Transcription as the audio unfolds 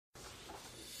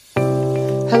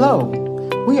Hello.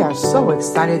 We are so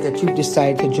excited that you've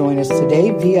decided to join us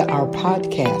today via our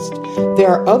podcast. There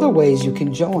are other ways you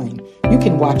can join. You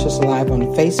can watch us live on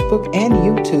Facebook and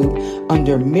YouTube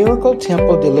under Miracle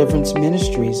Temple Deliverance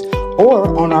Ministries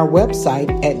or on our website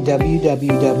at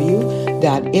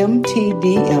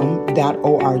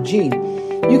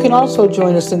www.mtdm.org. You can also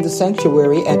join us in the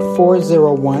sanctuary at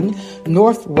 401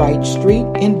 North Wright Street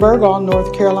in Burgaw,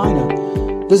 North Carolina.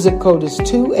 The zip code is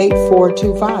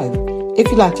 28425. If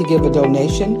you'd like to give a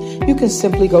donation, you can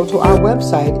simply go to our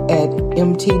website at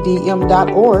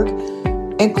mtdm.org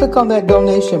and click on that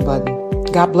donation button.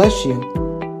 God bless you.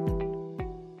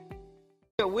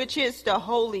 Which is the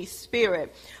Holy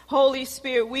Spirit. Holy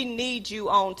Spirit, we need you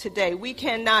on today. We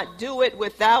cannot do it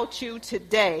without you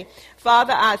today.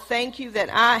 Father, I thank you that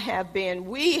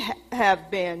we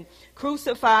have been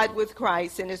crucified with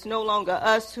Christ, and it's no longer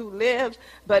us who live,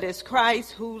 but it's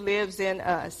Christ who lives in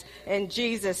us. In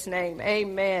Jesus' name,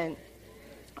 amen.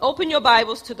 Open your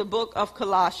Bibles to the book of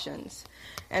Colossians,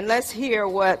 and let's hear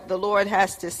what the Lord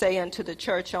has to say unto the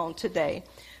church on today.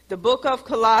 The book of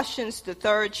Colossians, the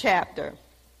 3rd chapter.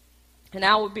 And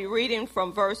I will be reading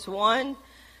from verse 1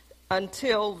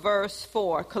 until verse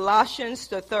 4. Colossians,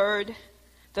 the third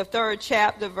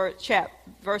chapter,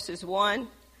 verses 1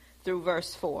 through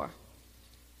verse 4.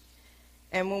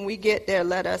 And when we get there,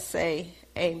 let us say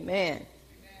amen.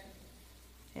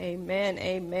 Amen,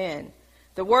 amen.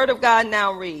 The word of God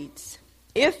now reads,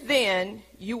 "If then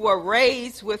you were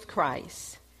raised with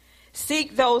Christ,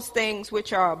 seek those things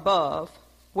which are above,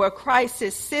 where Christ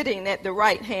is sitting at the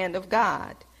right hand of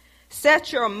God.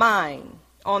 Set your mind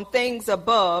on things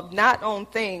above, not on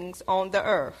things on the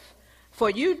earth. For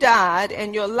you died,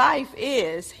 and your life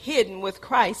is hidden with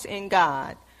Christ in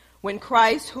God. When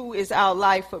Christ, who is our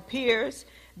life, appears,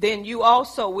 then you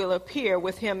also will appear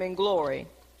with him in glory."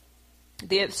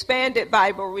 The Expanded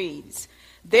Bible reads,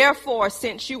 "Therefore,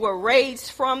 since you were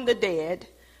raised from the dead,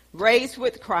 raised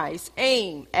with Christ,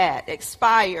 aim at,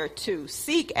 aspire to,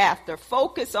 seek after,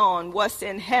 focus on what's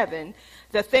in heaven,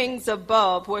 the things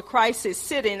above, where Christ is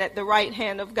sitting at the right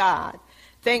hand of God.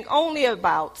 Think only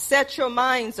about, set your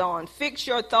minds on, fix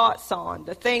your thoughts on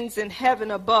the things in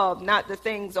heaven above, not the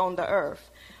things on the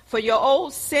earth. For your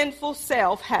old sinful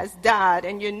self has died,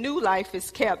 and your new life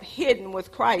is kept hidden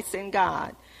with Christ in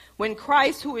God. When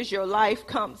Christ, who is your life,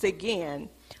 comes again,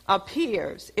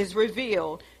 appears, is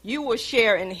revealed, you will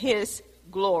share in his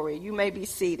glory." You may be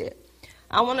seated.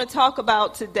 I want to talk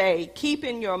about today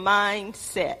keeping your mind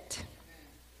set.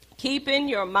 Keeping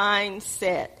your mind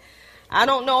set. I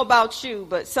don't know about you,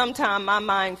 but sometimes my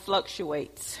mind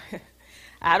fluctuates.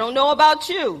 I don't know about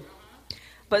you,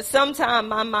 but sometimes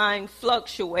my mind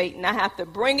fluctuates, and I have to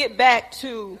bring it back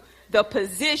to the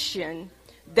position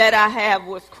that I have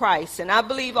with Christ. And I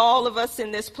believe all of us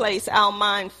in this place, our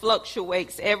mind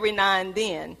fluctuates every now and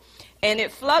then. And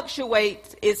it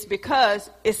fluctuates, it's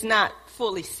because it's not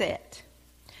fully set.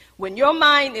 When your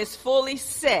mind is fully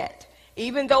set,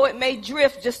 even though it may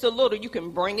drift just a little, you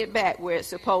can bring it back where it's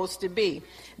supposed to be.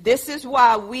 This is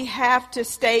why we have to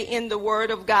stay in the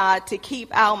Word of God to keep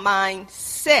our mind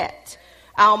set.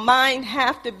 Our mind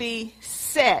have to be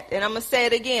set. And I'm going to say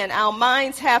it again. Our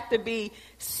minds have to be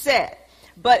set.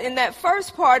 But in that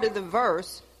first part of the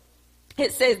verse,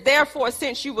 it says, "Therefore,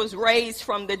 since you was raised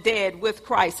from the dead with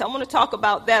Christ." I want to talk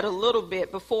about that a little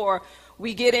bit before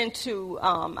we get into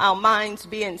our minds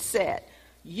being set.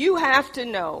 You have to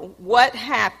know what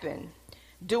happened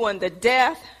during the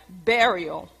death,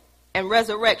 burial, and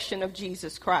resurrection of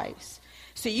Jesus Christ.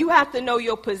 So you have to know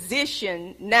your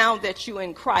position now that you're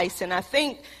in Christ. And I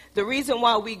think the reason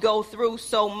why we go through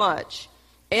so much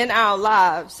in our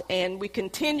lives and we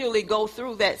continually go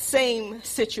through that same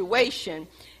situation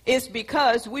is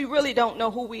because we really don't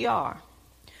know who we are.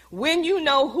 When you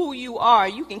know who you are,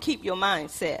 you can keep your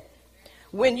mind set.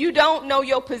 When you don't know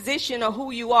your position or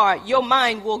who you are, your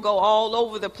mind will go all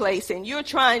over the place, and you're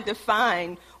trying to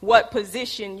find what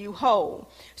position you hold.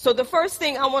 So the first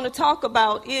thing I want to talk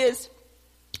about is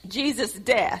Jesus'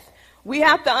 death. We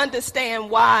have to understand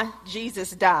why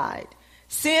Jesus died.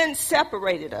 Sin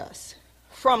separated us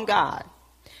from God.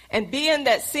 And being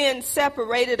that sin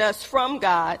separated us from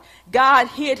God, God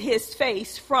hid his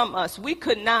face from us. We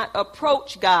could not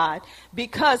approach God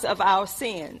because of our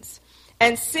sins.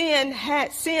 And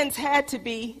sins had to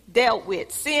be dealt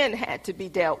with. Sin had to be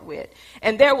dealt with.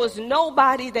 And there was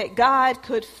nobody that God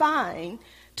could find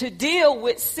to deal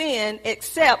with sin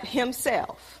except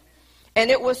himself. And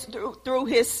it was through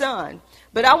his son.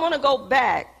 But I want to go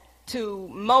back to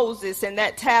Moses and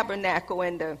that tabernacle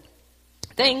and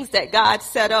things that God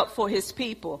set up for his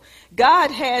people. God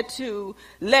had to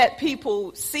let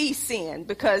people see sin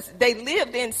because they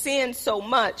lived in sin so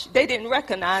much they didn't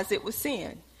recognize it was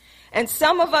sin. And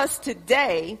some of us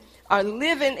today are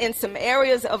living in some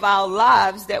areas of our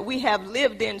lives that we have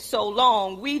lived in so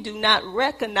long, we do not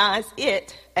recognize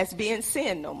it as being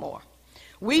sin no more.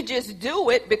 We just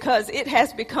do it because it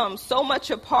has become so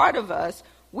much a part of us,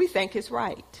 we think it's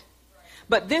right.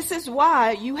 But this is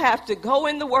why you have to go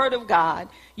in the Word of God.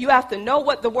 You have to know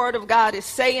what the Word of God is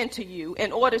saying to you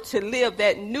in order to live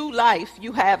that new life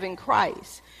you have in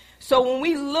Christ. So when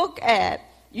we look at,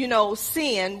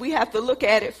 sin, we have to look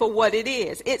at it for what it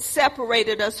is. It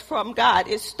separated us from God.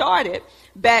 It started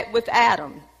back with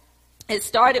Adam. It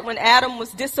started when Adam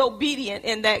was disobedient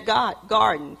in that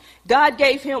garden. God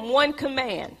gave him one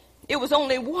command. It was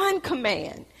only one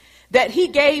command that he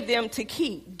gave them to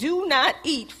keep. Do not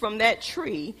eat from that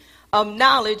tree of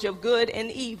knowledge of good and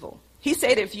evil. He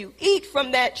said, if you eat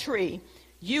from that tree,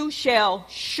 you shall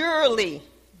surely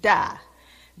die.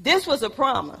 This was a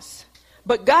promise.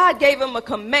 But God gave them a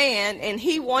command, and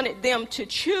he wanted them to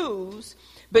choose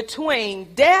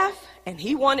between death, and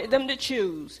he wanted them to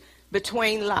choose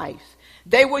between life.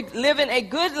 They were living a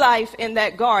good life in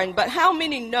that garden, but how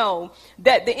many know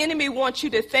that the enemy wants you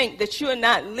to think that you're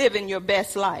not living your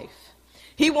best life?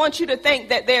 He wants you to think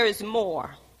that there is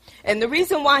more. And the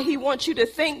reason why he wants you to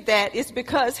think that is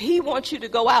because he wants you to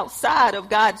go outside of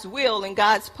God's will and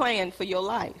God's plan for your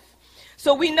life.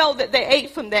 So we know that they ate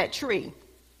from that tree.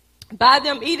 By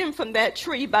them eating from that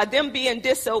tree, by them being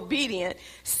disobedient,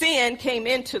 sin came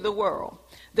into the world.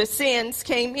 The sins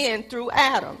came in through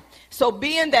Adam. So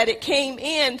being that it came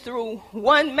in through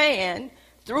one man,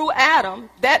 through Adam,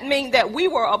 that means that we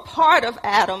were a part of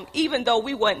Adam even though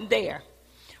we wasn't there.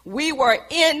 We were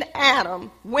in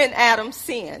Adam when Adam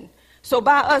sinned. So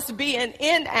by us being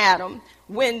in Adam,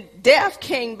 when death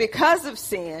came because of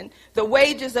sin, the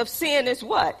wages of sin is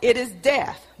what? It is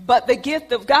death. But the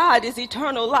gift of God is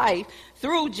eternal life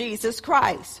through Jesus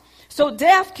Christ. So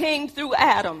death came through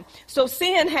Adam. So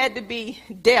sin had to be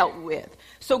dealt with.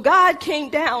 So God came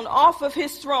down off of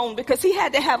his throne because he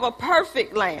had to have a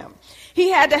perfect lamb. He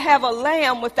had to have a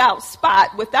lamb without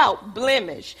spot, without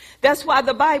blemish. That's why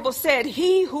the Bible said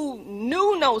he who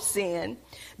knew no sin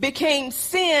became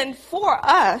sin for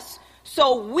us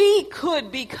so we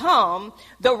could become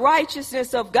the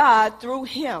righteousness of God through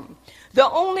him. The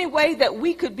only way that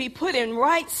we could be put in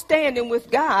right standing with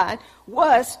God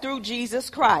was through Jesus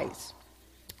Christ.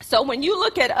 So when you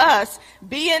look at us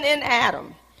being in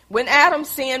Adam, when Adam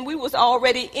sinned, we was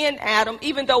already in Adam,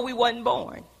 even though we wasn't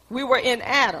born. We were in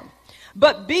Adam.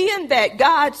 But being that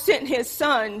God sent his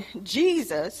son,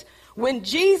 Jesus, when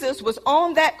Jesus was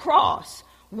on that cross,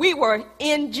 we were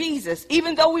in Jesus,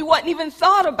 even though we wasn't even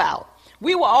thought about.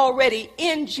 We were already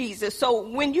in Jesus. So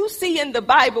when you see in the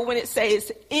Bible, when it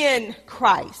says in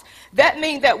Christ, that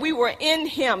means that we were in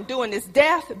him doing his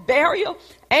death, burial,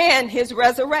 and his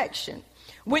resurrection.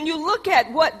 When you look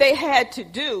at what they had to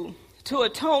do to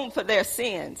atone for their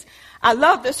sins, I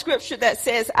love the scripture that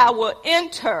says, I will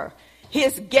enter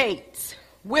his gates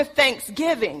with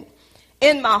thanksgiving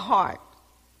in my heart.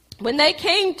 When they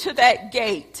came to that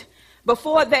gate,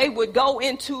 before they would go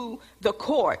into the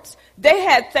courts, they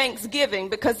had thanksgiving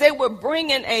because they were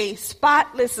bringing a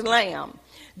spotless lamb.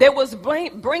 They was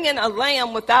bringing a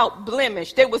lamb without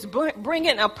blemish. They was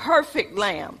bringing a perfect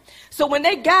lamb. So when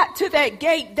they got to that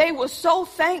gate, they were so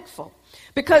thankful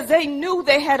because they knew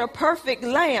they had a perfect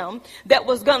lamb that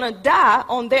was going to die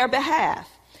on their behalf.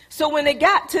 So when they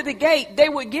got to the gate, they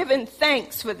were giving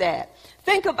thanks for that.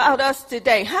 Think about us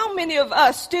today. How many of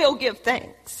us still give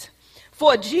thanks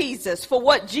for Jesus, for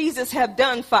what Jesus have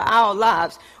done for our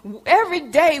lives? Every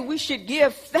day we should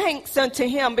give thanks unto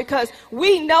him because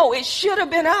we know it should have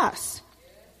been us.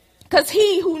 Because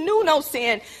he who knew no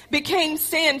sin became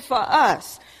sin for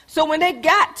us. So when they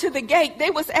got to the gate,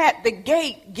 they was at the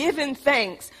gate giving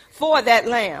thanks for that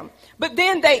lamb. But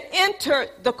then they entered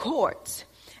the courts.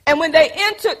 And when they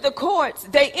entered the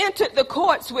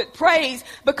courts with praise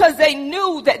because they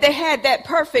knew that they had that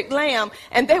perfect lamb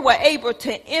and they were able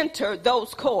to enter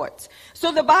those courts.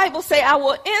 So the Bible say, I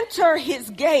will enter his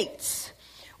gates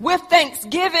with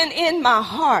thanksgiving in my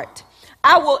heart.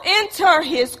 I will enter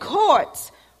his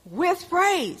courts with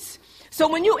praise.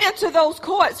 So when you enter those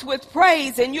courts with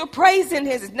praise and you're praising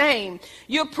his name,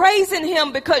 you're praising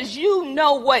him because you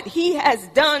know what he has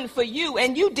done for you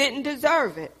and you didn't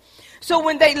deserve it. So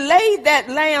when they laid that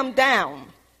lamb down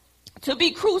to be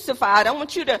crucified, I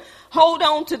want you to hold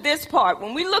on to this part.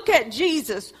 When we look at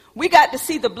Jesus, we got to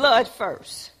see the blood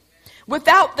first.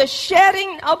 Without the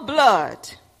shedding of blood,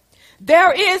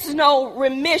 there is no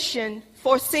remission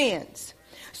for sins.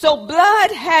 So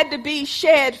blood had to be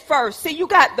shed first. See, you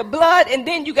got the blood and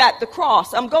then you got the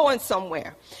cross. I'm going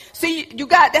somewhere. See, you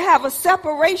got to have a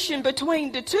separation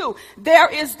between the two. There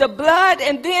is the blood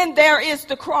and then there is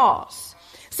the cross.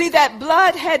 See, that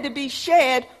blood had to be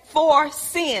shed for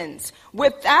sins.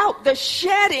 Without the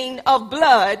shedding of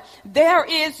blood, there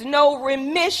is no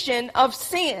remission of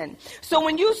sin. So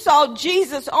when you saw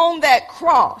Jesus on that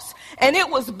cross, and it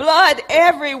was blood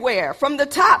everywhere, from the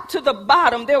top to the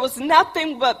bottom, there was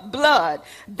nothing but blood.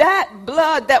 That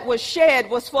blood that was shed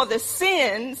was for the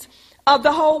sins of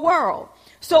the whole world.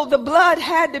 So the blood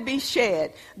had to be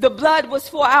shed. The blood was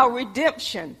for our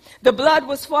redemption. The blood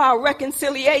was for our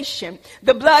reconciliation.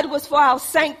 The blood was for our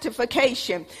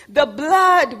sanctification. The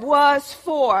blood was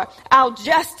for our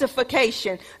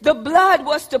justification. The blood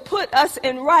was to put us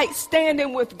in right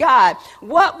standing with God.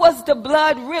 What was the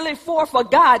blood really for? For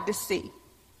God to see.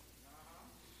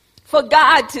 For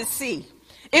God to see.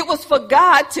 It was for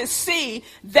God to see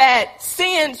that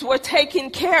sins were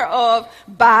taken care of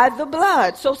by the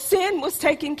blood. So sin was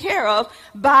taken care of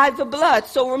by the blood.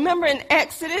 So remember in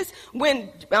Exodus when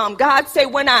God said,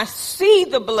 when I see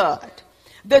the blood,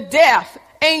 the death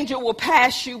angel will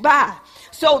pass you by.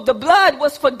 So the blood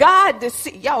was for God to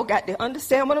see. Y'all got to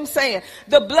understand what I'm saying.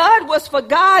 The blood was for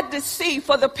God to see,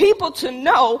 for the people to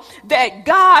know that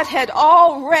God had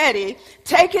already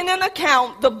taken into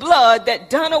account the blood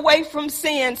that done away from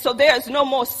sin. So there's no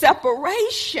more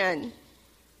separation.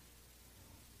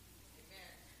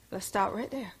 Let's stop right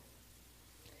there.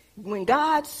 When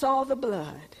God saw the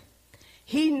blood,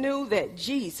 he knew that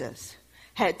Jesus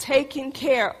had taken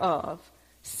care of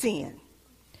sin.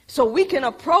 So we can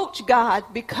approach God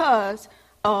because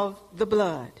of the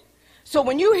blood. So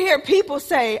when you hear people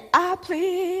say, I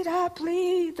plead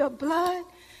the blood,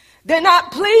 they're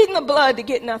not pleading the blood to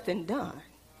get nothing done.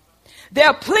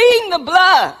 They're pleading the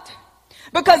blood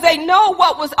because they know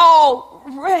what was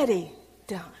already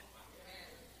done.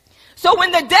 So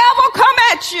when the devil come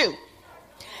at you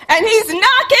and he's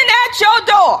knocking at your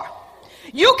door,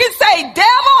 you can say,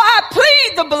 devil, I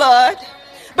plead the blood.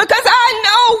 Because I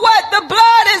know what the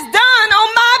blood has done on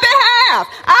my behalf.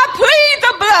 I plead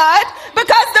the blood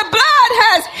because the blood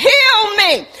has healed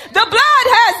me. The blood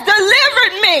has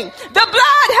delivered me. The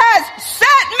blood has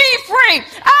set me free.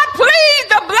 I plead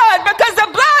the blood because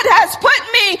the blood has put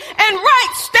me in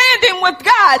right standing with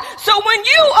God. So when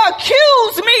you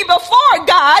accuse me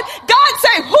before God, God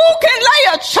say, who can lay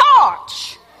a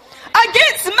charge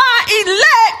against my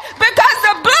elect, because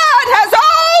the blood has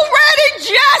already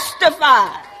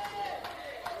justified.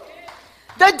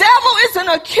 The devil is an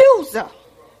accuser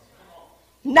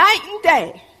night and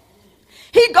day.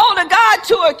 He go to God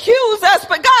to accuse us,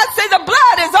 but God says the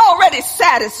blood is already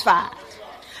satisfied.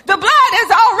 The blood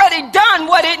has already done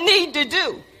what it need to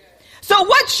do. So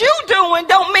what you doing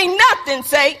don't mean nothing,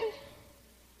 Satan.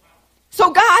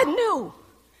 So God knew.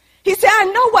 He said, I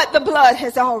know what the blood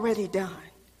has already done.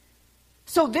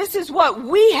 So this is what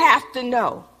we have to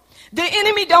know. The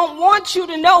enemy don't want you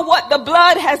to know what the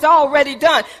blood has already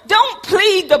done. Don't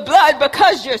plead the blood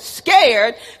because you're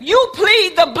scared. You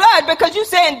plead the blood because you're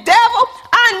saying, devil,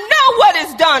 I know what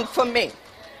is done for me.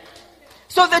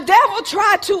 So the devil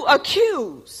tried to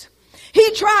accuse.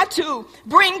 He tried to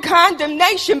bring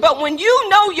condemnation. But when you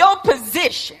know your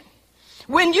position,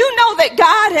 when you know that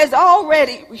God has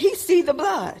already, he see the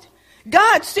blood.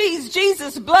 God sees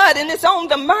Jesus' blood and it's on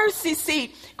the mercy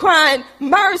seat crying,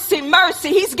 mercy, mercy.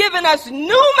 He's given us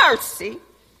new mercy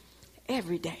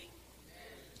every day.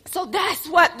 So that's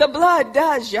what the blood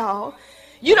does, y'all.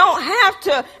 You don't have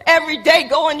to every day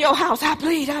go in your house, I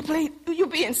plead. You're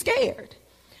being scared.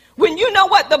 When you know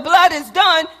what the blood has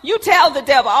done, you tell the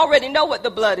devil, I already know what the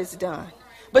blood has done.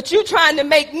 But you trying to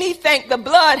make me think the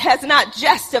blood has not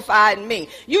justified me.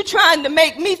 You trying to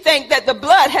make me think that the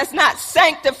blood has not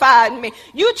sanctified me.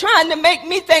 You trying to make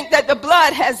me think that the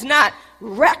blood has not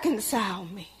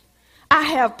reconciled me. I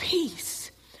have peace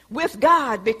with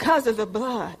God because of the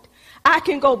blood. I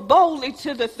can go boldly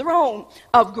to the throne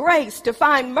of grace to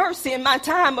find mercy in my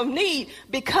time of need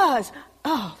because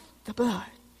of the blood.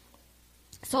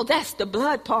 So that's the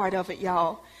blood part of it,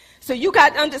 y'all. So you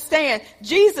got to understand,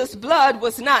 Jesus' blood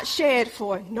was not shed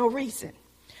for no reason.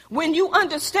 When you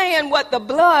understand what the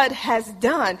blood has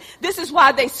done, this is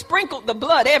why they sprinkled the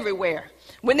blood everywhere.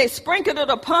 When they sprinkled it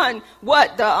upon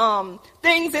what the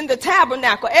things in the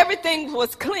tabernacle, everything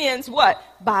was cleansed what?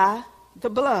 By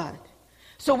the blood.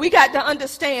 So we got to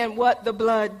understand what the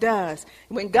blood does.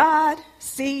 When God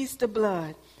sees the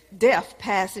blood, death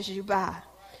passes you by.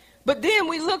 But then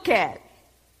we look at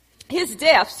his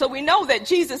death. So we know that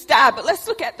Jesus died, but let's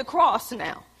look at the cross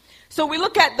now. So we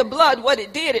look at the blood, what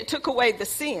it did, it took away the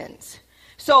sins.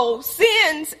 So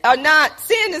sin is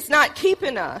not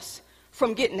keeping us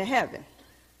from getting to heaven.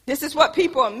 This is what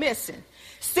people are missing.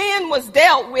 Sin was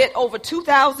dealt with over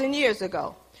 2,000 years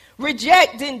ago.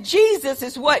 Rejecting Jesus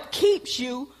is what keeps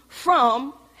you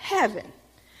from heaven.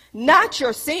 Not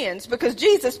your sins, because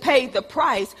Jesus paid the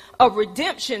price of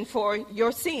redemption for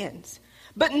your sins.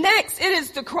 But next, it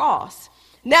is the cross.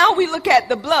 Now we look at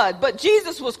the blood, but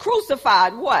Jesus was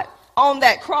crucified, what? On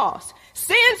that cross.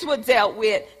 Sins were dealt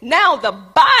with. Now the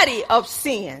body of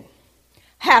sin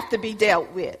have to be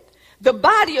dealt with. The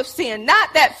body of sin,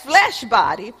 not that flesh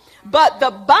body, but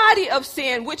the body of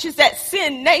sin, which is that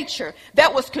sin nature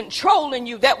that was controlling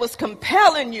you, that was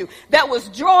compelling you, that was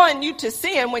drawing you to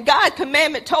sin. When God's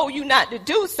commandment told you not to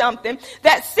do something,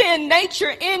 that sin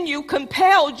nature in you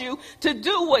compelled you to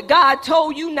do what God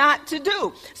told you not to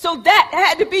do. So that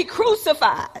had to be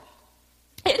crucified.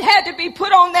 It had to be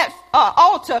put on that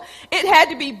altar. It had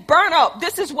to be burnt up.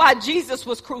 This is why Jesus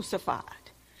was crucified.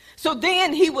 So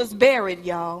then he was buried,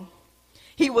 y'all.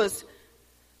 He was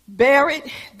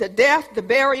buried, the death, the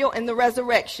burial, and the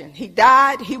resurrection. He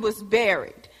died, he was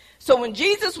buried. So when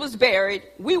Jesus was buried,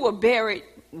 we were buried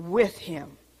with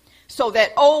him. So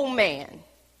that old man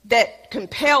that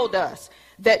compelled us,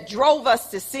 that drove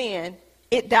us to sin,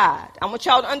 it died. I want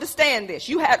y'all to understand this.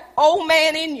 You had old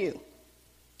man in you,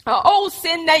 an old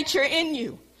sin nature in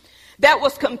you that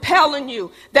was compelling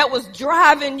you, that was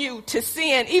driving you to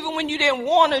sin. Even when you didn't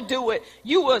want to do it,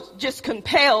 you were just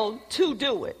compelled to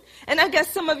do it. And I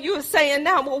guess some of you are saying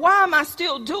now, well, why am I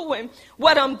still doing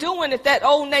what I'm doing if that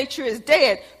old nature is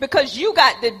dead? Because you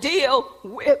got to deal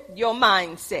with your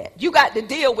mindset. You got to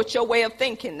deal with your way of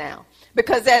thinking now.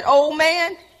 Because that old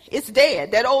man is dead.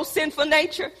 That old sinful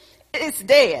nature is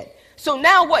dead. So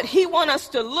now what he wants us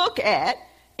to look at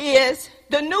is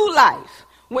the new life.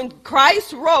 When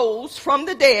Christ rose from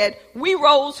the dead, we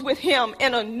rose with him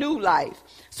in a new life.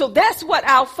 So that's what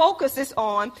our focus is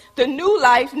on, the new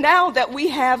life now that we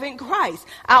have in Christ.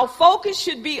 Our focus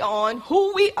should be on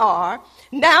who we are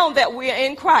now that we're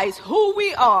in Christ. Who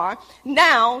we are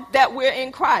now that we're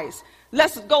in Christ.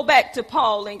 Let's go back to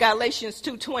Paul in Galatians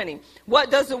 2:20.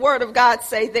 What does the word of God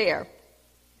say there?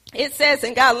 It says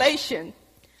in Galatians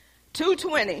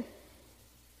 2:20,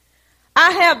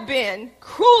 I have been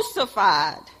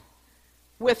crucified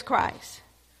with Christ.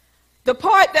 The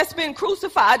part that's been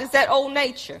crucified is that old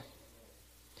nature.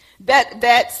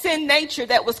 That sin nature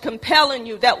that was compelling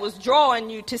you, that was drawing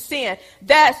you to sin.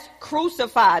 That's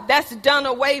crucified. That's done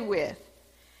away with.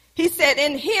 He said,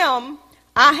 in him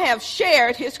I have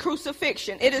shared his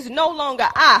crucifixion. It is no longer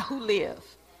I who live.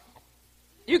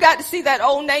 You got to see that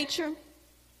old nature?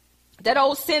 That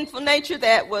old sinful nature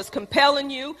that was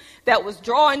compelling you, that was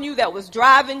drawing you, that was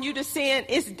driving you to sin,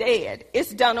 it's dead.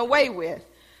 It's done away with.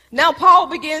 Now Paul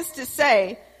begins to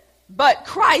say, but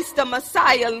Christ the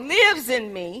Messiah lives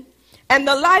in me, and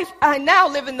the life I now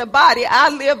live in the body, I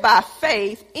live by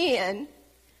faith in,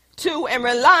 to, and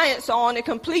reliance on, and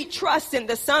complete trust in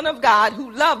the Son of God who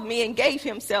loved me and gave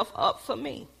himself up for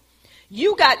me.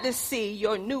 You got to see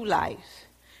your new life.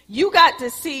 You got to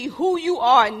see who you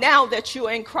are now that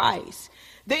you're in Christ.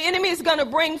 The enemy is going to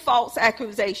bring false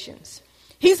accusations.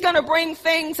 He's going to bring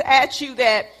things at you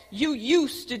that you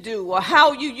used to do, or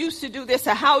how you used to do this,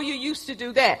 or how you used to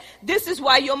do that. This is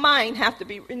why your mind have to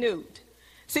be renewed.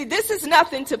 See, this is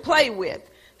nothing to play with.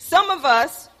 Some of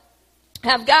us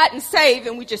have gotten saved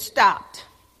and we just stopped.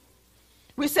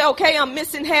 We say, okay, I'm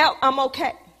missing help, I'm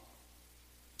okay.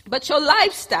 But your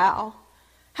lifestyle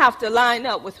have to line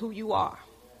up with who you are.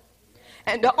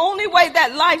 And the only way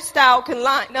that lifestyle can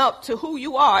line up to who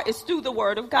you are is through the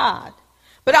word of God.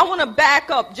 But I want to back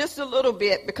up just a little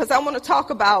bit because I want to talk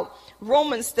about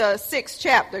Romans, the 6th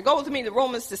chapter. Go with me to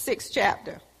Romans, the 6th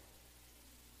chapter.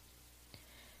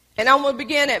 And I'm going to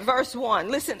begin at verse 1.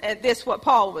 Listen at this, what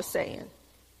Paul was saying.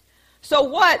 So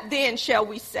what then shall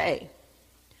we say?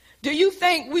 Do you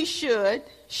think we should?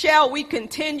 Shall we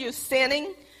continue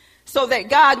sinning so that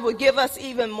God will give us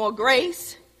even more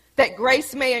grace? That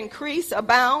grace may increase,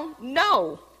 abound?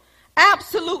 No,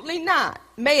 absolutely not.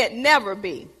 May it never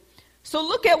be. So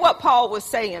look at what Paul was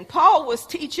saying. Paul was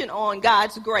teaching on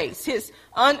God's grace, his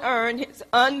unearned, his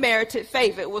unmerited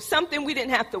favor. It was something we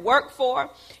didn't have to work for.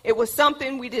 It was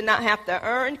something we did not have to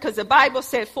earn, because the Bible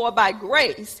said, for by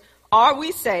grace are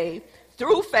we saved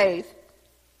through faith,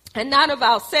 and not of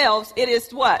ourselves. It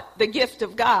is what? The gift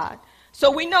of God.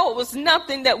 So we know it was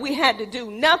nothing that we had to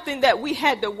do, nothing that we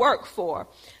had to work for.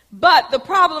 But the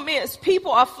problem is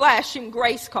people are flashing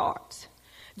grace cards.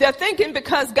 They're thinking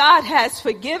because God has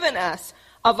forgiven us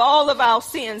of all of our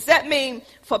sins. That means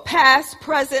for past,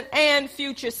 present, and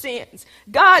future sins.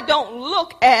 God don't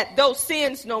look at those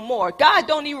sins no more. God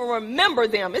don't even remember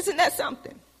them. Isn't that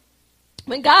something?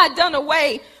 When God done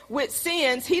away with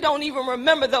sins, he don't even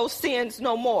remember those sins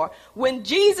no more. When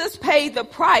Jesus paid the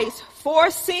price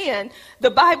for sin, the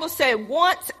Bible said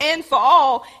once and for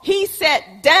all, he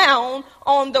sat down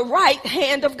on the right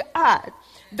hand of God.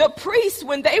 The priests,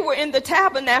 when they were in the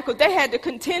tabernacle, they had to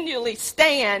continually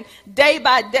stand day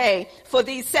by day for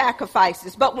these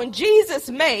sacrifices. But when Jesus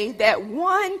made that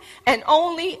one and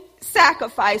only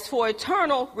sacrifice for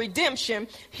eternal redemption,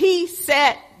 he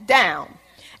sat down.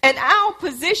 And our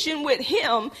position with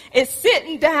him is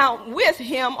sitting down with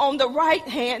him on the right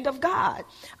hand of God,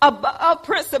 of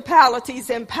principalities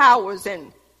and powers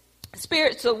and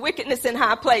spirits of wickedness in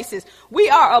high places. We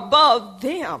are above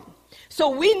them. So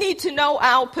we need to know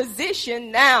our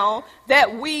position now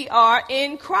that we are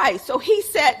in Christ. So he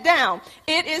sat down.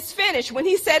 It is finished. When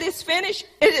he said it's finished,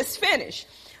 it is finished.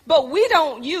 But we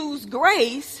don't use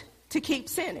grace to keep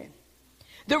sinning.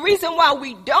 The reason why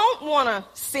we don't want to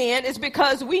sin is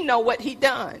because we know what he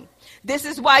done. This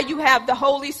is why you have the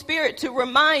Holy Spirit to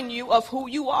remind you of who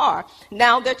you are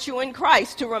now that you're in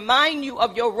Christ, to remind you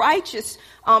of your righteous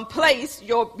place,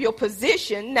 your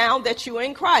position now that you're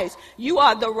in Christ. You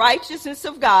are the righteousness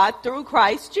of God through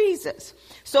Christ Jesus.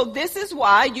 So this is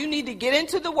why you need to get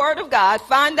into the Word of God,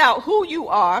 find out who you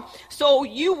are, so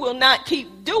you will not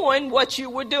keep doing what you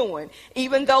were doing.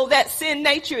 Even though that sin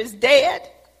nature is dead,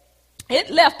 it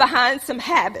left behind some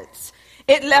habits.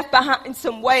 It left behind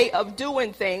some way of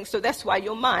doing things. So that's why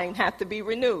your mind has to be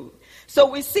renewed. So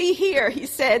we see here, he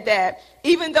said that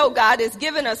even though God has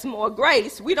given us more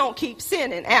grace, we don't keep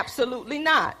sinning. Absolutely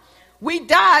not. We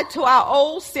died to our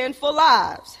old sinful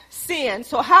lives. Sin.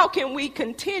 So how can we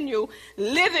continue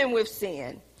living with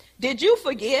sin? Did you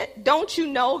forget? Don't you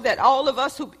know that all of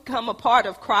us who become a part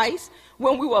of Christ,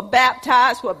 when we were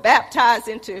baptized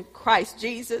into Christ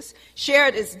Jesus,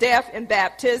 shared his death in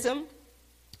baptism?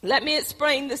 Let me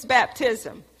explain this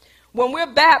baptism. When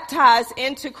we're baptized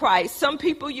into Christ, some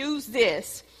people use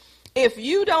this. If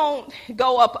you don't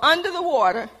go up under the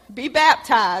water, be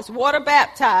baptized, water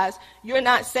baptized, you're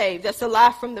not saved. That's a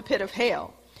lie from the pit of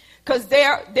hell. Because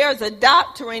there's a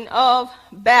doctrine of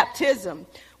baptism.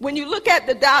 When you look at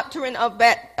the doctrine of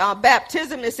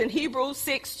baptism, it's in Hebrews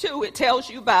 6:2. It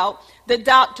tells you about the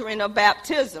doctrine of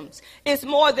baptisms. It's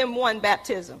more than one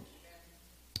baptism.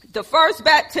 The first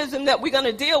baptism that we're going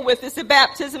to deal with is the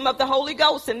baptism of the Holy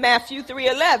Ghost in Matthew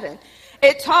 3:11.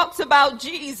 It talks about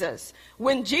Jesus.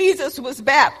 When Jesus was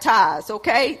baptized,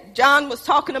 okay? John was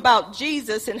talking about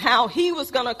Jesus and how he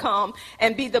was going to come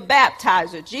and be the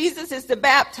baptizer. Jesus is the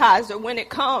baptizer when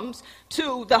it comes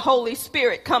to the Holy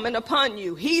Spirit coming upon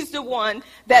you. He's the one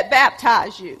that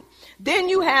baptized you. Then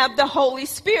you have the Holy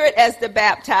Spirit as the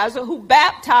baptizer who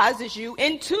baptizes you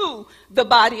into the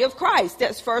body of Christ.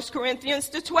 That's 1 Corinthians,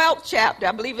 the 12th chapter.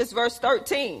 I believe it's verse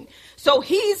 13. So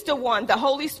he's the one, the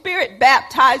Holy Spirit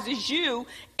baptizes you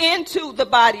into the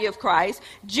body of Christ.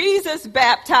 Jesus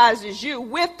baptizes you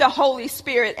with the Holy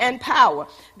Spirit and power.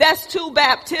 That's two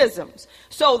baptisms.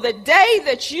 So the day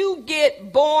that you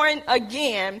get born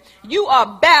again, you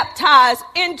are baptized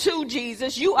into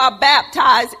Jesus. You are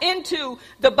baptized into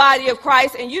the body of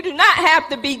Christ, and you do not have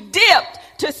to be dipped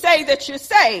to say that you're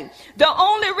saved. The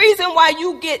only reason why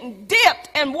you get dipped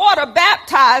and water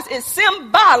baptized is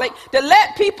symbolic to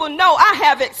let people know I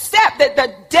have accepted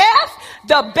the death,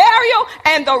 the burial,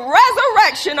 and the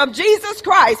resurrection of Jesus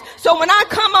Christ. So when I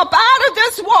come up out of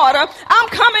this water, I'm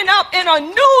coming up in a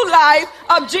new life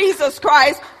of Jesus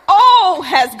Christ. Old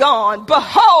has gone.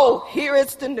 Behold, here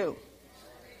is the new.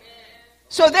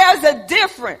 So there's a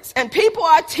difference, and people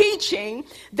are teaching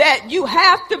that you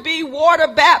have to be water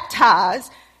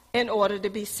baptized in order to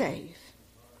be saved.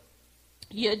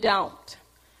 You don't.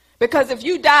 Because if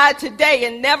you died today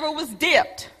and never was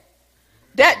dipped,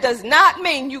 that does not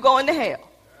mean you're going to hell.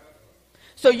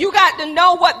 So you got to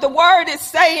know what the word is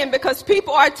saying, because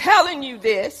people are telling you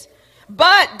this.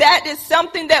 But that is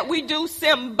something that we do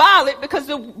symbolic, because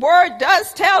the word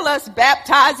does tell us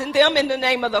baptizing them in the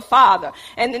name of the Father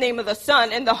and the name of the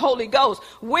Son and the Holy Ghost.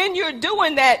 When you're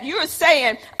doing that, you're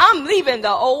saying, I'm leaving the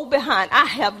old behind. I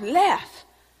have left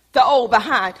the old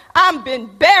behind. I've been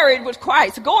buried with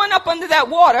Christ. Going up under that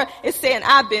water is saying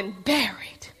I've been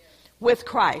buried with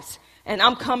Christ, and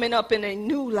I'm coming up in a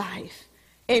new life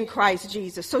in Christ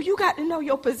Jesus. So you got to know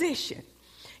your position.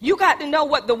 You got to know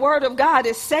what the word of God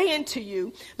is saying to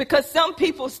you, because some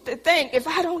people think if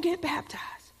I don't get baptized,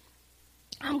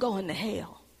 I'm going to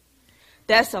hell.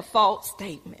 That's a false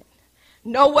statement.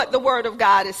 Know what the word of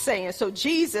God is saying. So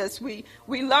Jesus, we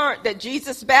learned that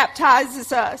Jesus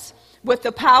baptizes us with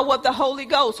the power of the Holy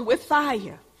Ghost, with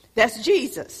fire. That's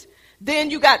Jesus. Then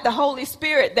you got the Holy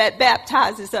Spirit that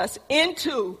baptizes us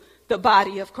into the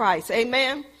body of Christ.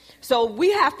 Amen. So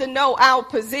we have to know our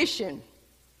position.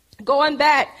 Going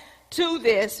back to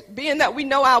this, being that we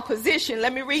know our position,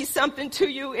 let me read something to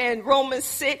you in Romans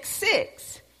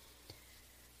 6:6.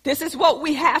 This is what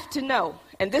we have to know.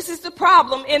 And this is the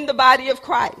problem in the body of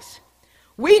Christ.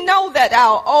 We know that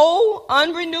our old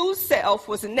unrenewed self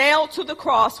was nailed to the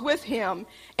cross with him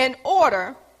in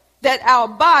order that our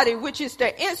body, which is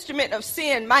the instrument of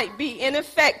sin, might be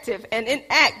ineffective and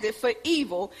inactive for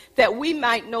evil, that we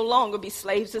might no longer be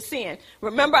slaves of sin.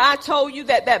 Remember, I told you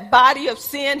that that body of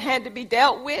sin had to be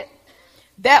dealt with?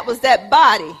 That was that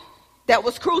body that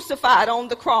was crucified on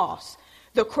the cross.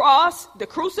 The cross, the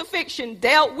crucifixion,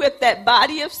 dealt with that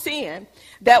body of sin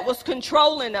that was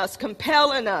controlling us,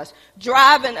 compelling us,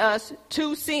 driving us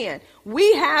to sin.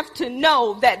 We have to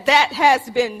know that that has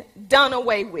been done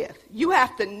away with. You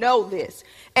have to know this.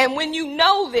 And when you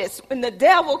know this, when the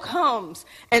devil comes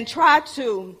and try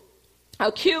to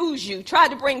accuse you, try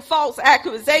to bring false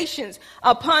accusations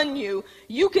upon you,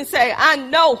 you can say, I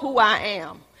know who I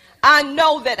am. I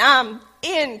know that I'm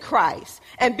in Christ.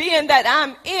 And being that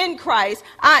I'm in Christ,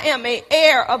 I am an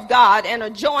heir of God and a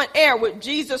joint heir with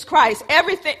Jesus Christ.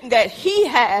 Everything that he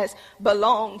has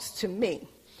belongs to me.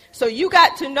 So you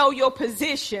got to know your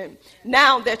position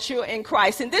now that you're in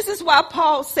Christ. And this is why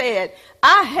Paul said,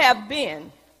 I have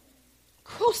been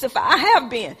crucified. I have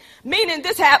been. Meaning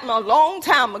this happened a long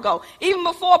time ago. Even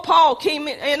before Paul came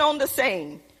in on the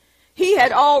scene, he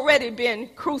had already been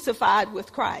crucified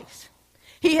with Christ.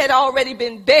 He had already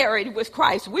been buried with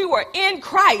Christ. We were in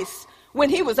Christ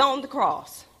when he was on the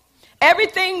cross.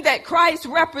 Everything that Christ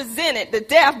represented, the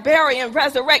death, burial, and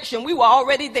resurrection, we were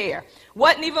already there.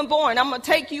 Wasn't even born. I'm going to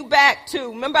take you back to,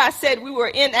 remember I said we were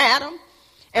in Adam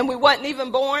and we wasn't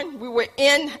even born. We were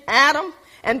in Adam.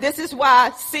 And this is why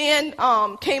sin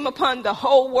came upon the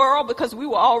whole world, because we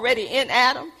were already in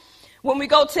Adam. When we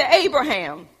go to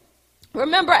Abraham,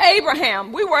 remember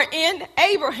Abraham, we were in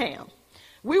Abraham.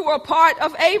 We were a part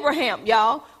of Abraham,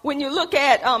 y'all. When you look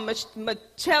at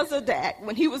Melchizedek,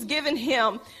 when he was giving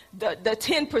him the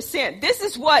 10%, this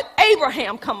is what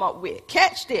Abraham come up with.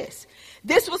 Catch this.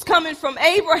 This was coming from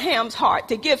Abraham's heart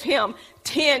to give him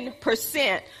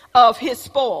 10% of his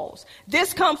spoils.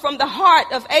 This come from the heart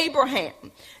of Abraham.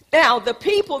 Now, the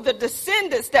people, the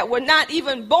descendants that were not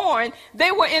even born, they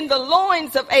were in the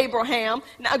loins of Abraham.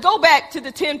 Now, go back to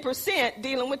the 10%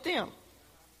 dealing with them.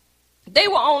 They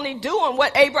were only doing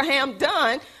what Abraham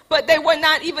done, but they were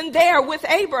not even there with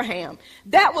Abraham.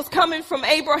 That was coming from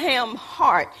Abraham's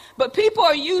heart. But people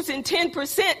are using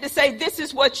 10% to say this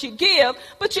is what you give,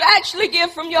 but you actually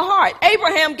give from your heart.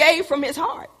 Abraham gave from his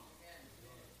heart.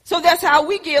 So that's how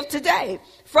we give today,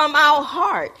 from our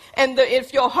heart. And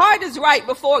if your heart is right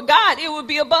before God, it will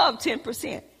be above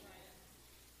 10%.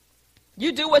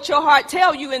 You do what your heart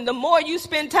tells you, and the more you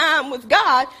spend time with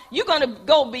God, you're going to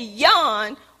go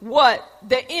beyond what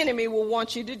the enemy will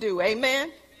want you to do.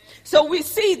 Amen. So we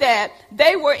see that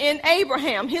they were in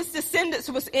Abraham. His descendants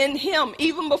was in him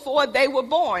even before they were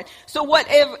born. So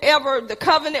whatever the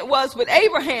covenant was with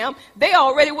Abraham, they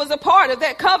already was a part of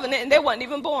that covenant, and they weren't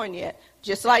even born yet.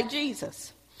 Just like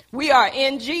Jesus. We are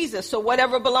in Jesus. So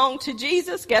whatever belonged to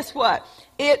Jesus, guess what?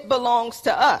 It belongs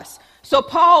to us. So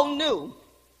Paul knew,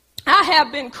 I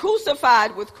have been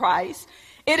crucified with Christ.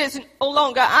 It is no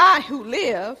longer I who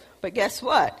live, but guess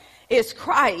what? It's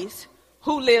Christ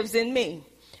who lives in me.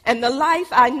 And the life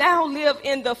I now live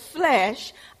in the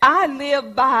flesh, I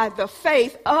live by the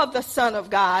faith of the Son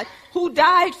of God who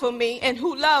died for me and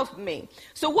who loved me.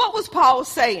 So what was Paul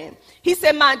saying? He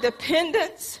said, my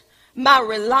dependence, my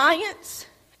reliance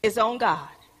is on God.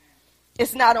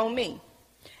 It's not on me.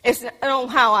 It's not on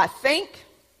how I think.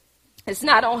 It's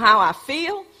not on how I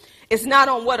feel. It's not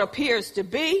on what appears to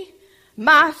be.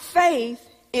 My faith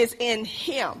is in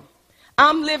him.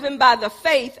 I'm living by the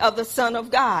faith of the Son of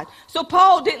God. So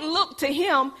Paul didn't look to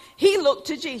him. He looked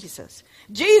to Jesus.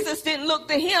 Jesus didn't look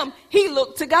to him. He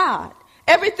looked to God.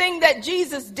 Everything that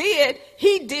Jesus did,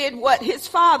 he did what his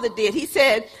Father did. He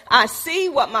said, I see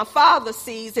what my Father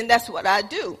sees, and that's what I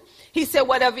do. He said,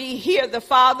 whatever you hear the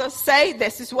Father say,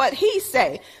 this is what he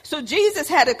say. So Jesus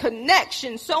had a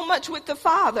connection so much with the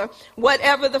Father.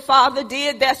 Whatever the Father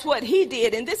did, that's what he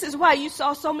did. And this is why you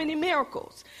saw so many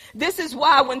miracles. This is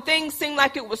why when things seemed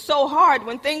like it was so hard,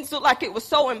 when things looked like it was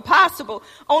so impossible,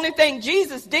 only thing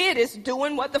Jesus did is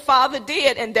doing what the Father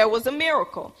did, and there was a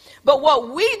miracle. But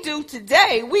what we do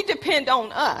today, we depend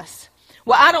on us.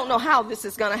 Well, I don't know how this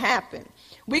is going to happen.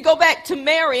 We go back to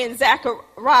Mary and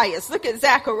Zacharias. Look at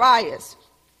Zacharias.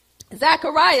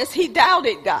 Zacharias, he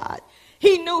doubted God.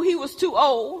 He knew he was too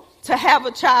old to have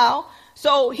a child,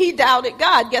 so he doubted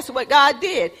God. Guess what God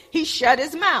did? He shut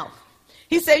his mouth.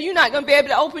 He said, you're not going to be able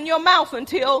to open your mouth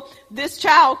until this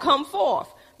child come forth,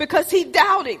 because he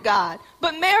doubted God.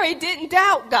 But Mary didn't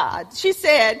doubt God. She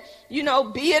said,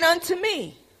 be it unto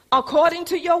me according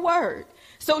to your word.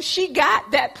 So she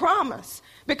got that promise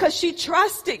because she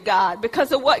trusted God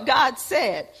because of what God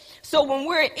said. So when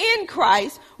we're in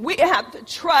Christ, we have to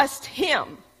trust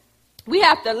him. We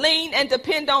have to lean and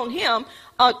depend on him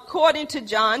according to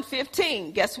John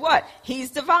 15. Guess what?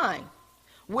 He's the vine.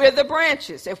 We're the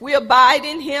branches. If we abide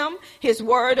in him, his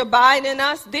word abide in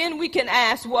us, then we can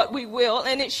ask what we will,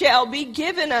 and it shall be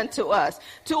given unto us.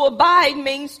 To abide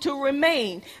means to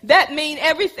remain. That means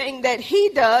everything that he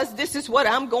does, this is what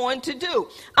I'm going to do.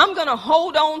 I'm going to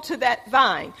hold on to that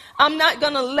vine. I'm not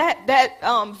going to let that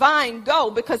vine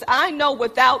go, because I know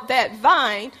without that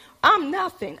vine, I'm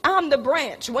nothing. I'm the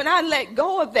branch. When I let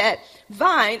go of that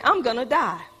vine, I'm going to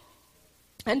die.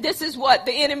 And this is what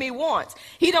the enemy wants.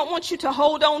 He don't want you to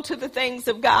hold on to the things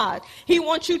of God. He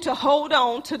wants you to hold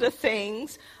on to the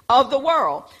things of the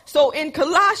world. So in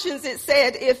Colossians it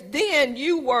said, if then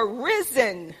you were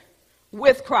risen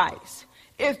with Christ.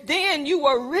 If then you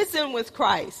were risen with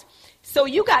Christ. So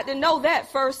you got to know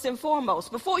that first and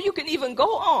foremost. Before you can even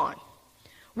go on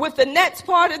with the next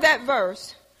part of that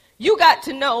verse, you got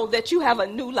to know that you have a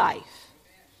new life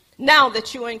now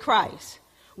that you're in Christ.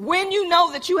 When you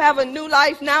know that you have a new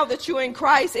life now that you're in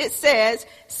Christ, it says,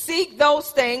 seek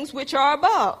those things which are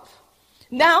above.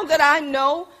 Now that I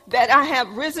know that I have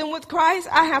risen with Christ,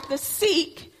 I have to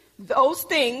seek those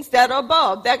things that are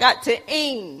above. That got to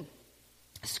aim,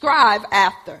 strive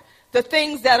after the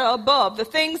things that are above, the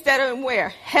things that are in where?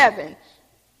 Heaven.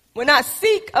 When I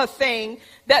seek a thing,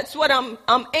 that's what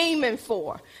I'm aiming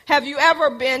for. Have you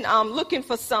ever been looking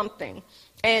for something?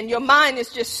 And your mind is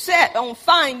just set on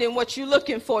finding what you're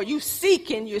looking for. You're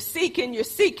seeking,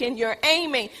 you're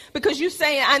aiming, because you're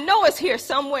saying, I know it's here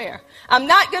somewhere. I'm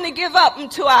not going to give up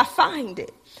until I find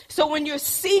it. So when you're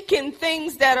seeking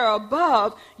things that are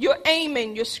above, you're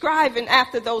aiming, you're striving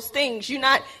after those things. You're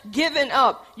not giving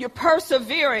up. You're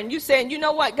persevering. You're saying, you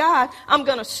know what, God, I'm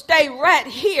going to stay right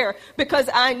here, because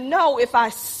I know if I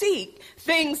seek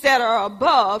things that are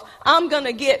above, I'm going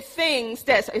to get things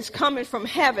that is coming from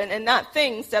heaven and not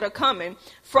things that are coming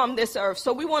from this earth.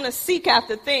 So we want to seek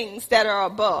after things that are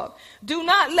above. Do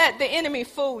not let the enemy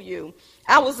fool you.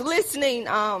 I was listening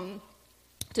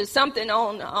to something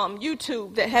on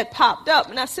YouTube that had popped up,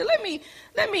 and I said, let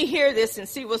me hear this and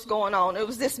see what's going on. It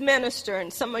was this minister,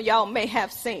 and some of y'all may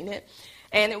have seen it,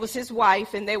 and it was his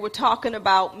wife, and they were talking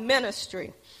about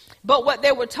ministry. But what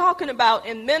they were talking about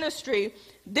in ministry,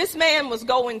 this man was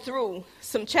going through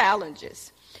some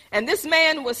challenges. And this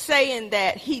man was saying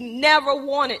that he never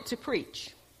wanted to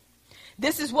preach.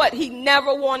 This is what he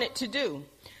never wanted to do.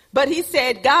 But he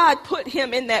said God put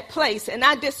him in that place, and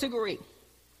I disagree.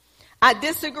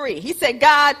 He said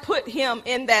God put him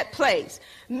in that place,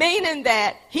 meaning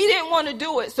that he didn't want to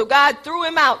do it, so God threw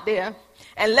him out there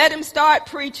and let him start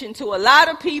preaching to a lot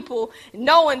of people,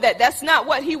 knowing that that's not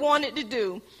what he wanted to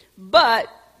do. But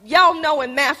y'all know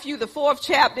in Matthew, the 4th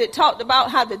chapter, it talked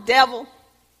about how the devil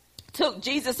took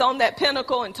Jesus on that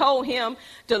pinnacle and told him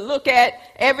to look at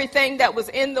everything that was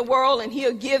in the world, and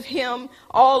he'll give him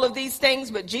all of these things,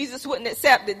 but Jesus wouldn't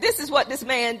accept it. This is what this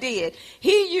man did.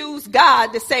 He used God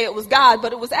to say it was God,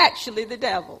 but it was actually the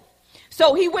devil.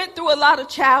 So he went through a lot of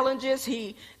challenges.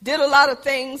 He did a lot of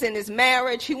things in his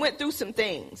marriage. He went through some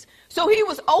things. So he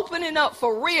was opening up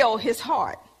for real his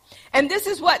heart. And this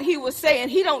is what he was saying.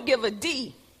 He don't give a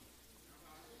D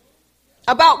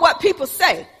about what people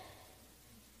say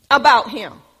about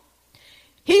him.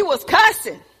 He was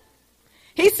cussing.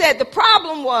 He said the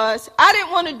problem was I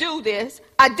didn't want to do this.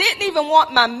 I didn't even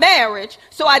want my marriage,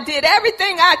 so I did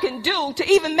everything I can do to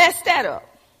even mess that up.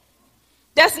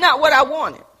 That's not what I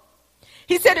wanted.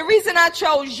 He said the reason I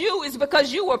chose you is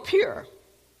because you were pure.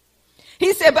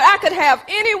 He said, but I could have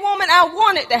any woman I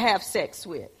wanted to have sex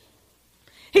with.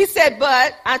 He said,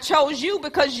 but I chose you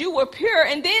because you were pure.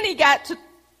 And then he got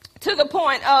to the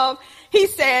point of, he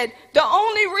said, the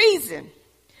only reason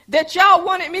that y'all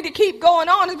wanted me to keep going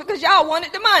on is because y'all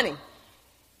wanted the money.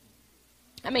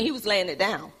 I mean, he was laying it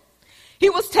down. He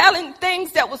was telling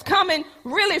things that was coming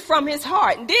really from his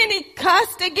heart. And then he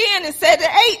cussed again and said the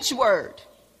H word.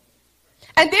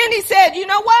 And then he said, you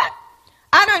know what?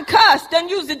 I done cussed, done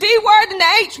used the D word and the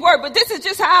H word, but this is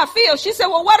just how I feel. She said,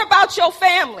 well, what about your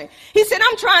family? He said,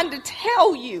 I'm trying to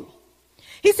tell you.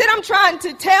 He said, I'm trying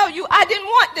to tell you I didn't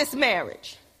want this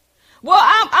marriage. Well,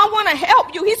 I want to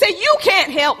help you. He said, you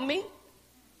can't help me.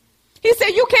 He said,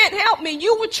 you can't help me.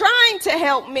 You were trying to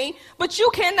help me, but you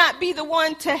cannot be the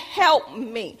one to help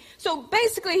me. So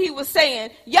basically he was saying,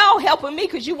 y'all helping me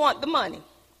because you want the money.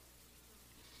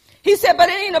 He said, but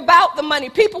it ain't about the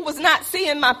money. People was not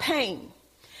seeing my pain.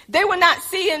 They were not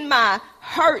seeing my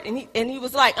hurt. And he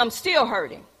was like, I'm still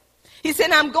hurting. He said,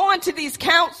 I'm going to these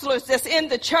counselors that's in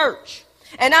the church.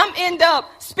 And I'm end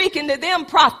up speaking to them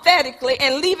prophetically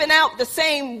and leaving out the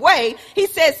same way. He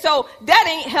said, so that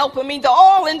ain't helping me. The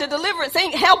oil and the deliverance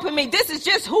ain't helping me. This is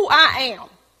just who I am.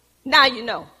 Now you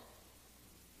know.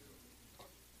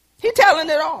 He telling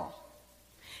it all.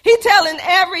 He telling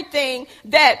everything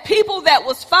that people that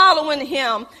was following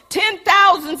him,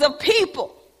 10,000s of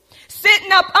people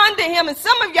sitting up under him. And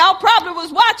some of y'all probably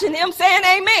was watching him saying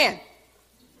amen.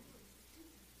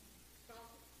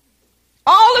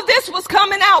 All of this was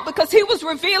coming out because he was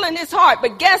revealing his heart.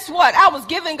 But guess what? I was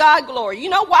giving God glory. You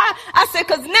know why? I said,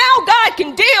 because now God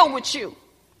can deal with you.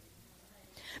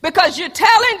 Because you're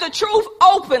telling the truth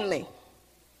openly.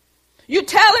 You're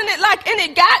telling it like, and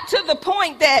it got to the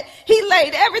point that he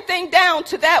laid everything down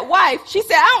to that wife. She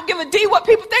said, I don't give a D what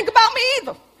people think about me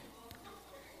either.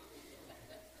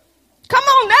 Come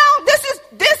on now.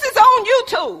 This is on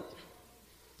YouTube.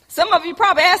 Some of you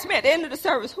probably asked me at the end of the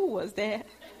service, who was that?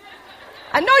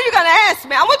 I know you're going to ask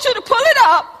me. I want you to pull it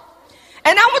up,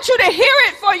 and I want you to hear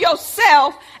it for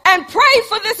yourself and pray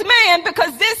for this man,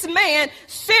 because this man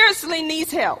seriously needs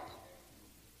help.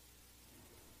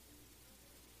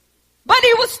 But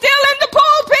he was still in the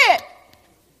pulpit,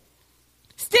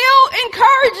 still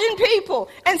encouraging people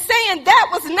and saying that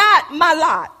was not my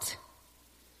lot.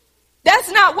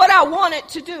 That's not what I wanted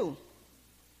to do.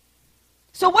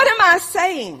 So what am I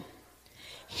saying?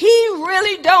 He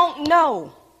really don't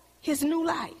know his new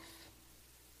life.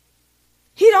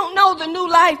 He don't know the new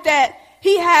life that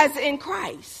he has in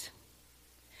Christ.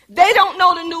 They don't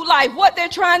know the new life. What they're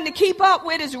trying to keep up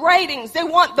with is ratings. They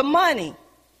want the money.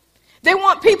 They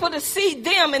want people to see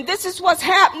them. And this is what's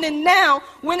happening now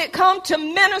when it comes to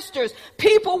ministers.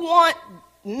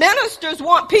 Ministers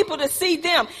want people to see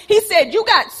them. He said, you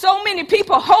got so many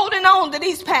people holding on to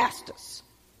these pastors,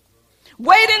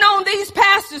 waiting on these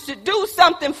pastors to do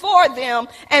something for them,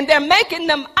 and they're making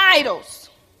them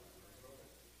idols.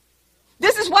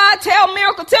 This is why I tell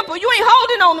Miracle Temple, you ain't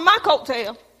holding on to my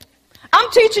coattail.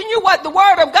 I'm teaching you what the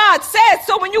word of God says.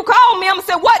 So when you call me, I'm going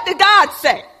to say, what did God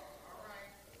say?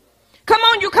 Come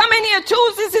on, you come in here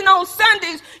Tuesdays and on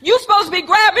Sundays, you're supposed to be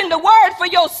grabbing the word for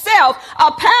yourself.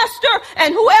 A pastor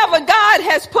and whoever God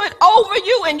has put over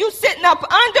you and you sitting up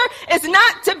under is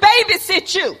not to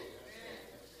babysit you.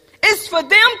 It's for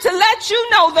them to let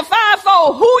you know the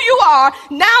fivefold who you are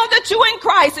now that you're in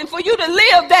Christ, and for you to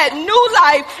live that new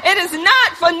life. It is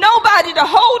not for nobody to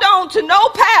hold on to no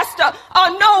pastor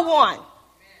or no one.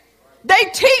 They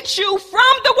teach you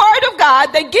from the word of God.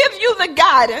 They give you the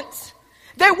guidance.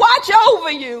 They watch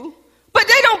over you, but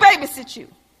they don't babysit you.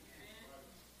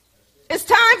 It's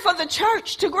time for the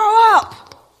church to grow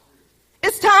up.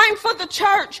 It's time for the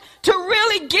church to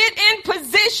really get in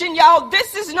position, y'all.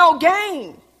 This is no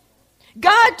game.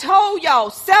 God told y'all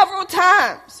several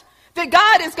times that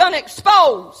God is going to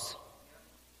expose.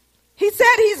 He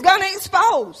said he's going to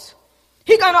expose.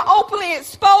 He's going to openly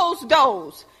expose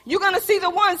those. You're going to see the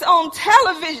ones on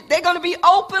television. They're going to be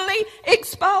openly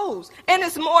exposed. And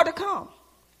there's more to come.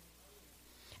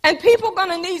 And people are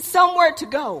going to need somewhere to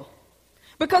go.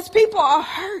 Because people are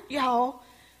hurt, y'all.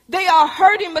 They are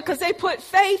hurting because they put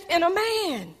faith in a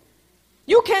man.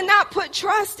 You cannot put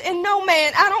trust in no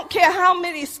man. I don't care how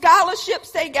many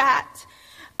scholarships they got.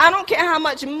 I don't care how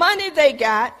much money they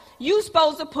got. You're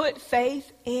supposed to put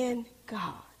faith in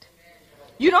God.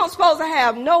 You don't supposed to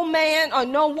have no man or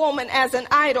no woman as an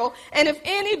idol. And if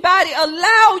anybody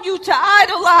allow you to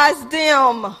idolize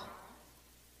them,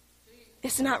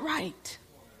 it's not right.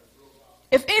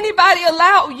 If anybody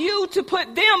allow you to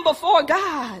put them before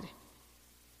God,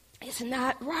 it's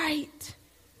not right.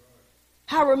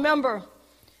 I remember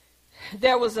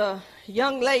there was a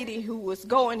young lady who was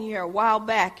going here a while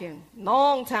back and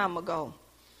long time ago.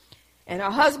 And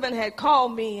her husband had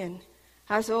called me, and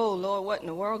I said, oh, Lord, what in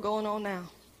the world going on now?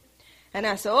 And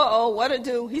I said, what to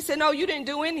do? He said, no, you didn't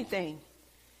do anything.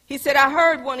 He said, I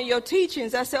heard one of your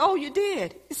teachings. I said, oh, you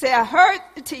did? He said, I heard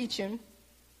the teaching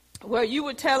where you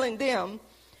were telling them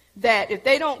that if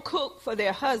they don't cook for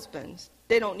their husbands,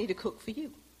 they don't need to cook for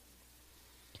you.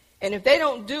 And if they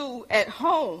don't do at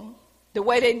home the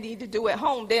way they need to do at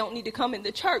home, they don't need to come in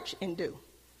the church and do.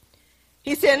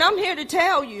 He said, and I'm here to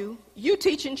tell you, you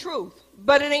teaching truth,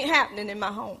 but it ain't happening in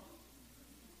my home.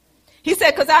 He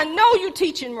said, because I know you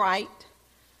teaching right,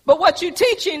 but what you're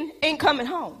teaching ain't coming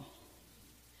home.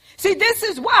 See, this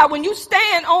is why when you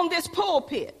stand on this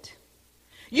pulpit,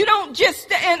 you don't just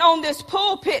stand on this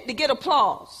pulpit to get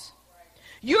applause.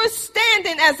 You're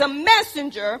standing as a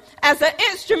messenger, as an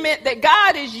instrument that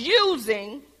God is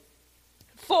using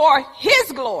for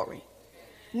his glory,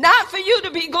 not for you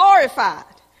to be glorified.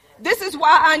 This is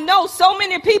why I know so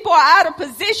many people are out of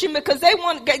position, because they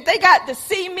got the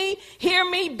see me, hear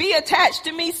me, be attached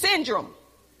to me syndrome.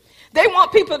 They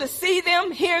want people to see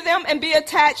them, hear them, and be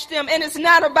attached to them. And it's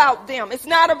not about them. It's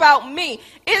not about me.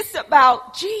 It's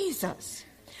about Jesus.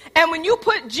 And when you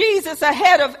put Jesus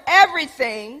ahead of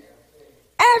everything,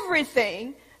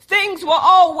 things will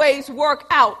always work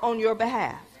out on your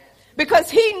behalf. Because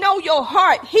he know your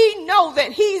heart. He know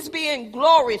that he's being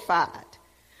glorified.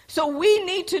 So we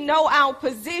need to know our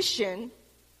position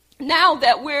now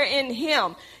that we're in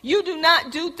him. You do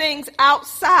not do things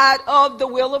outside of the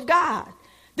will of God.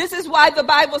 This is why the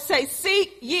Bible says,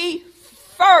 seek ye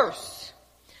first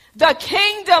the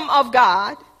kingdom of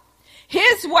God,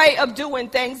 his way of doing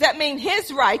things. That means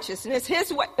his righteousness,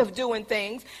 his way of doing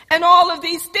things. And all of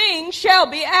these things shall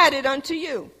be added unto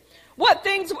you. What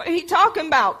things were he talking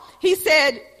about? He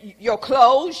said your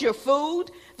clothes, your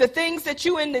food, the things that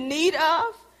you're in the need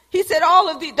of. He said all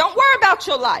of these. Don't worry about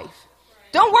your life.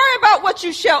 Don't worry about what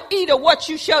you shall eat or what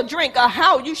you shall drink or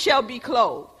how you shall be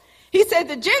clothed. He said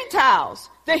the Gentiles,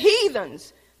 the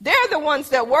heathens, they're the ones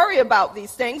that worry about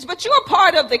these things, but you're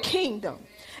part of the kingdom.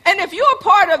 And if you're a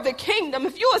part of the kingdom,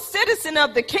 if you're a citizen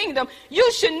of the kingdom,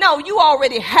 you should know you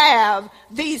already have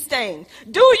these things.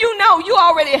 Do you know you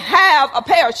already have a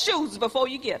pair of shoes before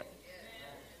you get them?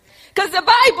 Because the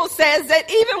Bible says that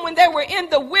even when they were in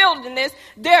the wilderness,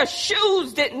 their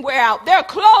shoes didn't wear out. Their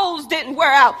clothes didn't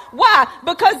wear out. Why?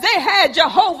 Because they had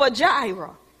Jehovah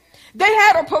Jireh. They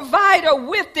had a provider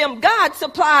with them. God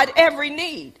supplied every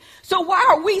need. So why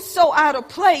are we so out of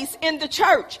place in the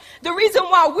church? The reason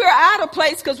why we're out of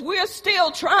place because we're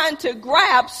still trying to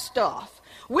grab stuff.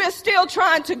 We're still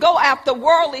trying to go after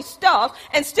worldly stuff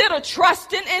instead of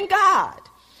trusting in God.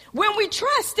 When we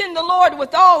trust in the Lord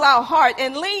with all our heart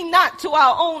and lean not to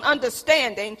our own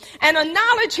understanding and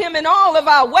acknowledge him in all of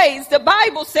our ways, the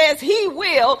Bible says he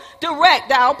will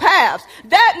direct our paths.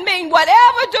 That means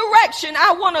whatever direction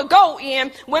I want to go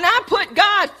in, when I put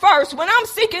God first, when I'm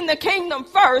seeking the kingdom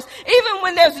first, even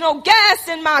when there's no gas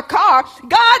in my car,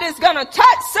 God is going to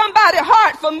touch somebody's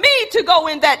heart for me to go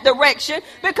in that direction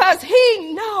because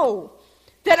he knows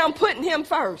that I'm putting him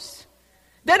first.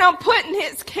 That I'm putting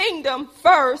his kingdom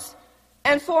first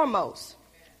and foremost.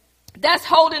 That's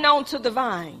holding on to the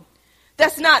vine.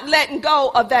 That's not letting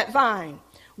go of that vine.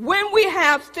 When we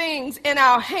have things in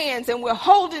our hands and we're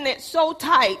holding it so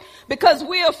tight because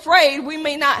we're afraid we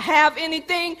may not have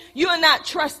anything, you're not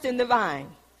trusting the vine.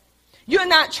 You're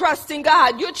not trusting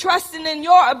God. You're trusting in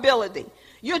your ability.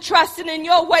 You're trusting in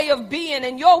your way of being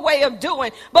and your way of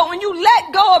doing. But when you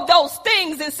let go of those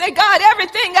things and say, God,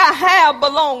 everything I have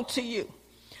belongs to you.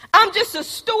 I'm just a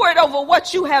steward over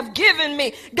what you have given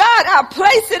me. God, I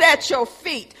place it at your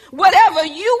feet. Whatever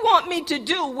you want me to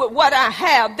do with what I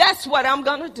have, that's what I'm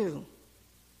going to do.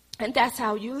 And that's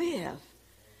how you live.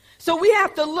 So we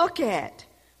have to look at,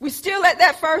 we're still at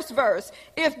that first verse.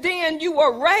 If then you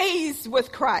were raised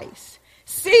with Christ,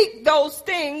 seek those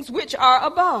things which are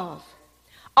above.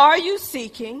 Are you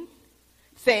seeking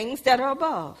things that are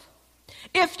above?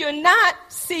 If you're not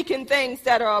seeking things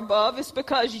that are above, it's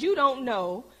because you don't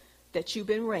know that you've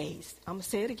been raised. I'm going to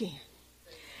say it again.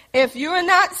 If you're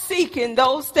not seeking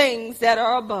those things that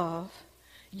are above,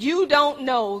 you don't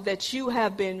know that you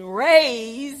have been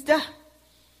raised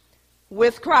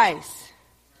with Christ.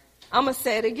 I'm going to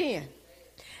say it again.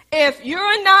 If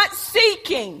you're not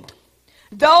seeking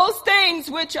those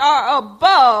things which are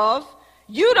above,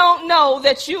 you don't know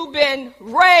that you've been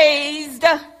raised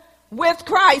with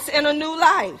Christ in a new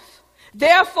life.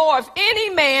 Therefore, if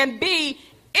any man be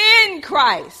in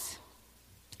Christ,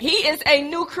 he is a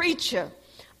new creature,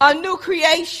 a new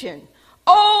creation.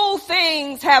 Old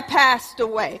things have passed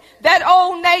away. That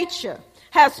old nature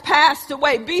has passed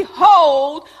away.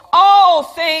 Behold, all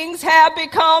things have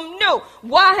become new.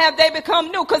 Why have they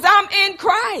become new? Because I'm in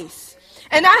Christ.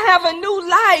 And I have a new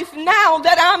life now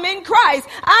that I'm in Christ.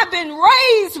 I've been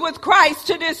raised with Christ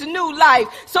to this new life.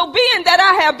 So being that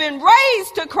I have been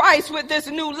raised to Christ with this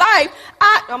new life,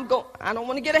 I don't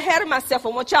want to get ahead of myself. I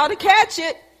want y'all to catch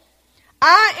it.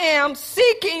 I am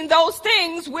seeking those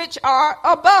things which are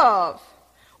above,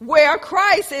 where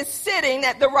Christ is sitting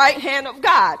at the right hand of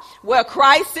God. Where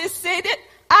Christ is seated,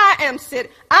 I am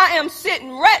sitting. I am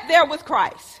sitting right there with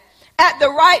Christ at the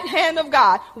right hand of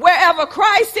God. Wherever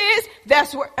Christ is,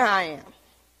 that's where I am.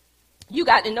 You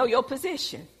got to know your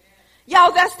position.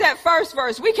 Y'all, that's that first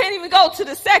verse. We can't even go to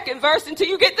the second verse until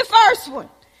you get the first one.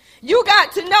 You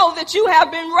got to know that you have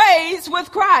been raised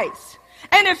with Christ.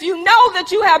 And if you know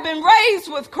that you have been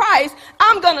raised with Christ,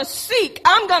 I'm going to seek,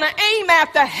 I'm going to aim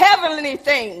after heavenly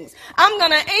things. I'm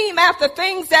going to aim after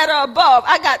things that are above.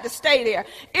 I got to stay there.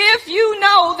 If you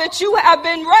know that you have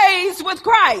been raised with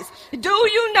Christ, do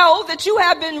you know that you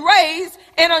have been raised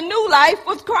in a new life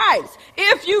with Christ?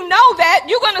 If you know that,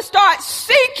 you're going to start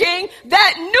seeking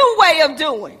that new way of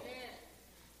doing.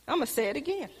 I'm going to say it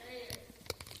again.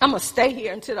 I'm going to stay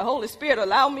here until the Holy Spirit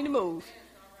allow me to move.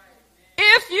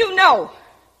 If you know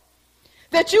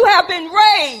that you have been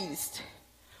raised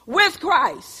with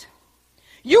Christ,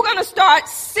 you're going to start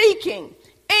seeking,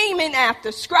 aiming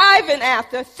after, striving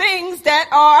after things that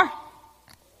are.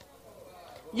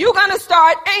 You're going to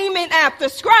start aiming after,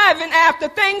 striving after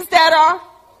things that are.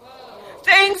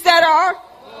 Things that are.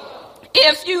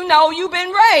 If you know you've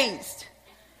been raised.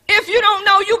 If you don't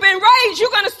know you've been raised, you're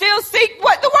going to still seek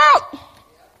what the world.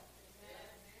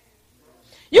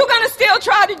 You're going to still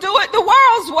try to do it the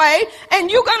world's way,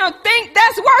 and you're going to think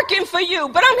that's working for you.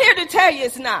 But I'm here to tell you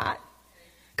it's not.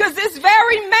 Because this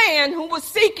very man who was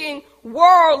seeking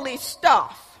worldly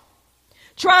stuff,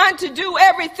 trying to do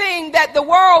everything that the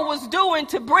world was doing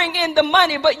to bring in the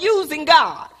money, but using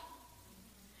God.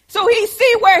 So he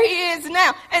see where he is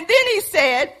now. And then he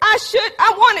said,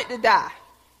 I wanted to die.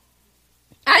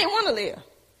 I didn't want to live.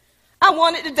 I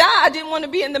wanted to die. I didn't want to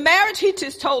be in the marriage. He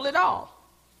just told it all.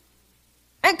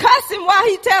 And cussing while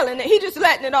he telling it. He just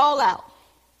letting it all out.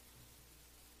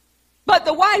 But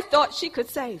the wife thought she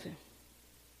could save him.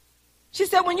 She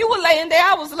said, when you were laying there,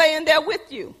 I was laying there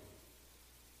with you.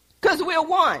 Because we're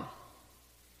one.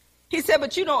 He said,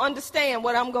 but you don't understand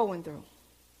what I'm going through.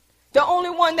 The only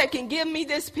one that can give me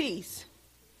this peace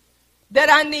that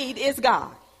I need is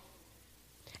God.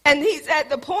 And he's at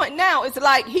the point now, it's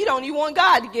like he don't even want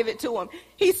God to give it to him.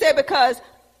 He said, because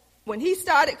when he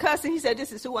started cussing, he said,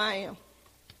 this is who I am.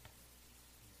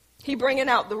 He bringing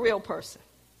out the real person.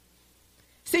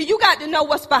 See, you got to know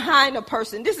what's behind a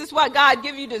person. This is why God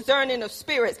give you discerning of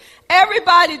spirits.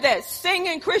 Everybody that's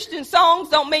singing Christian songs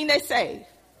don't mean they saved.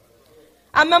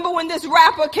 I remember when this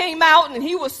rapper came out and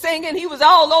he was singing, he was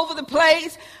all over the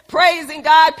place, praising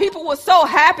God. People were so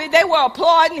happy. They were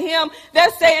applauding him.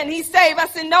 They're saying he's saved. I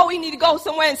said, no, he need to go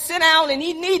somewhere and sit down and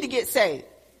he need to get saved.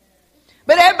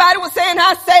 But everybody was saying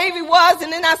how saved he was.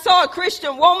 And then I saw a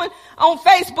Christian woman on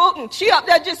Facebook and she up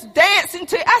there just dancing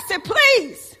to, I said,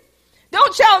 please,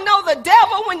 don't y'all know the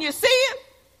devil when you see him?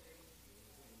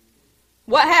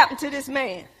 What happened to this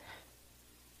man?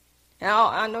 Now,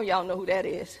 I know y'all know who that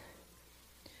is.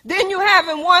 Then you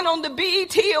having one on the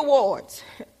BET Awards.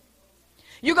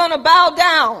 You're going to bow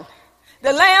down.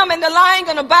 The lamb and the lion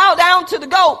going to bow down to the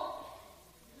goat.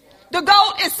 The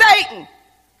goat is Satan.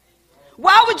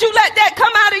 Why would you let that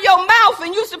come out of your mouth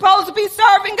and you're supposed to be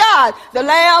serving God? The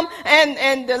lamb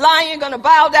and the lion going to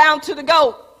bow down to the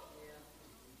goat.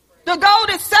 The goat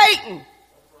is Satan.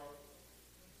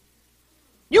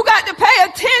 You got to pay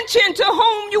attention to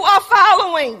whom you are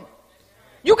following.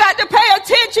 You got to pay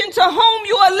attention to whom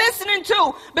you are listening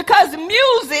to, because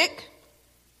music,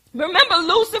 remember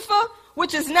Lucifer,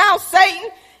 which is now Satan,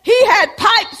 he had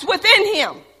pipes within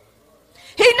him.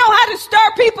 He know how to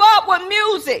stir people up with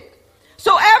music.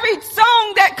 So every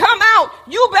song that come out,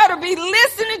 you better be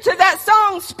listening to that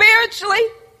song spiritually,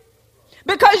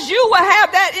 because you will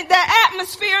have that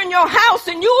atmosphere in your house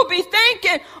and you will be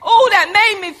thinking, oh, that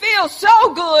made me feel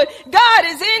so good. God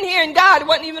is in here and God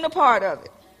wasn't even a part of it.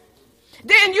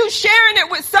 Then you sharing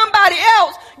it with somebody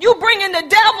else, you bringing the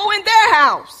devil in their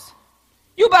house.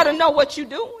 You better know what you're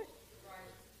doing.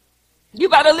 You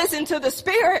better listen to the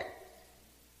Spirit.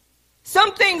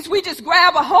 Some things we just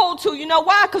grab a hold to. You know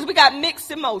why? Because we got mixed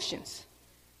emotions.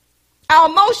 Our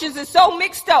emotions are so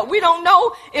mixed up. We don't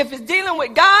know if it's dealing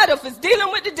with God or if it's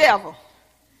dealing with the devil.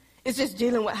 It's just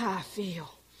dealing with how I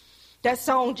feel. That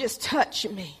song just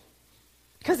touched me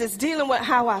because it's dealing with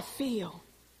how I feel.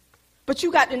 But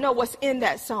you got to know what's in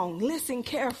that song. Listen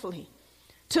carefully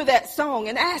to that song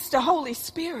and ask the Holy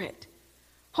Spirit.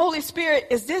 Holy Spirit,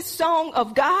 is this song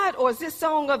of God or is this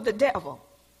song of the devil?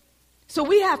 So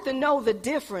we have to know the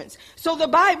difference. So the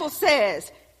Bible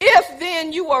says, if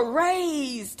then you are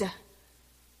raised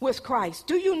with Christ,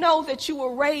 do you know that you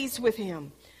were raised with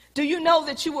him? Do you know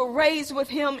that you were raised with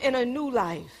him in a new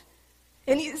life?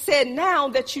 And he said, now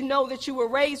that you know that you were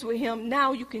raised with him,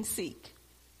 now you can seek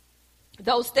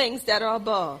those things that are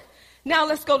above. Now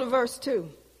let's go to verse 2,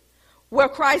 where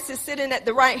Christ is sitting at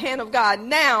the right hand of God.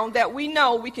 Now that we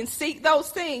know we can seek those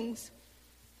things,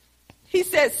 he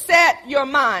says, set your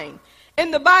mind. In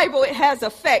the Bible, it has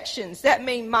affections that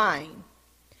mean mind.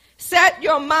 Set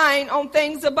your mind on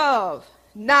things above,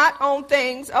 not on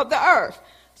things of the earth.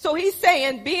 So he's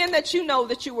saying, being that you know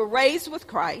that you were raised with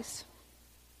Christ,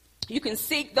 you can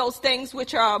seek those things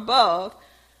which are above,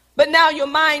 but now your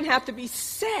mind have to be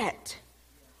set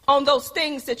on those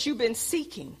things that you've been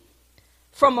seeking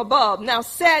from above. Now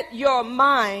set your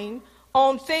mind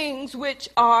on things which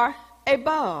are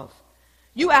above.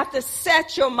 You have to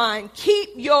set your mind, keep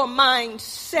your mind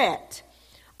set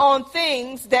on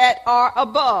things that are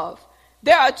above.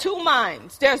 There are two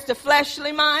minds. There's the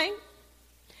fleshly mind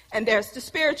and there's the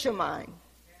spiritual mind.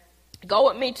 Go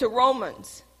with me to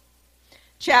Romans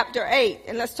chapter 8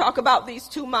 and let's talk about these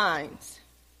two minds.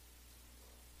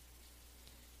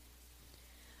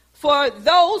 For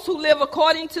those who live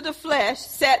according to the flesh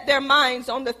set their minds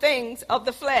on the things of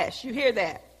the flesh. You hear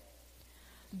that?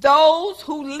 Those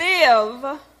who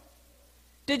live,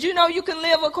 did you know you can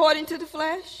live according to the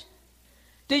flesh?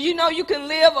 Did you know you can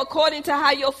live according to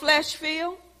how your flesh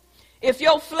feel? If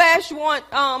your flesh want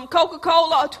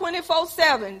Coca-Cola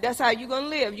 24/7, that's how you're going to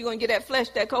live. You're going to get that flesh,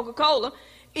 that Coca-Cola,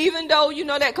 even though you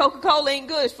know that Coca-Cola ain't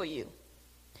good for you.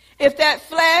 If that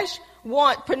flesh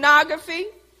want pornography,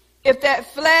 if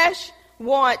that flesh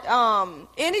want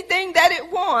anything that it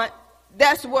want,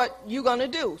 that's what you're going to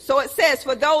do. So it says,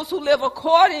 for those who live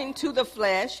according to the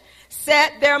flesh,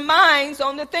 set their minds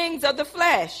on the things of the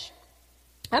flesh.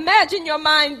 Imagine your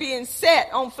mind being set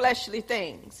on fleshly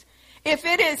things. If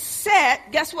it is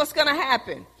set, guess what's going to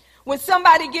happen? When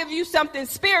somebody gives you something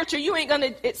spiritual, you ain't going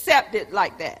to accept it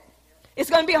like that. It's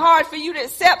going to be hard for you to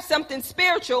accept something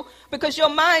spiritual because your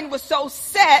mind was so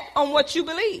set on what you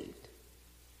believed.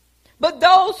 But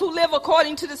those who live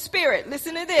according to the Spirit,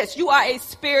 listen to this, you are a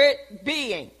spirit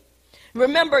being.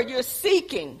 Remember, you're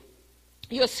seeking.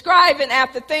 You're striving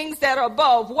after things that are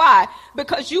above. Why?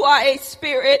 Because you are a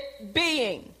spirit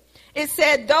being. It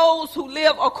said those who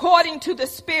live according to the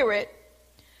Spirit,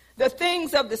 the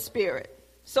things of the Spirit.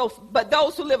 But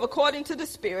those who live according to the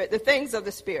Spirit, the things of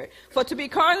the Spirit. For to be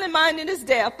carnally minded is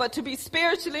death, but to be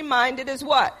spiritually minded is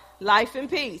what? Life and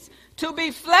peace. To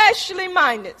be fleshly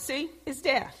minded, see, is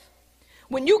death.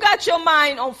 When you got your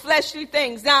mind on fleshly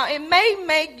things, now it may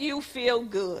make you feel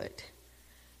good.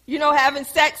 You know, having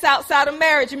sex outside of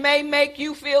marriage may make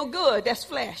you feel good. That's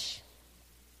flesh.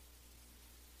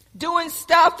 Doing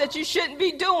stuff that you shouldn't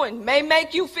be doing may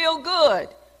make you feel good.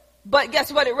 But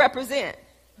guess what it represents?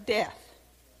 Death.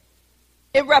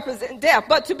 It represents death.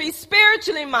 But to be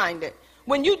spiritually minded,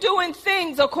 when you're doing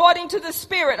things according to the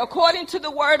Spirit, according to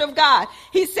the Word of God,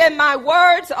 he said, my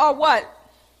words are what?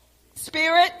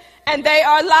 Spirit, and they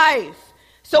are life.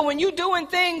 So when you're doing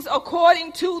things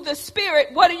according to the Spirit,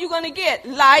 what are you going to get?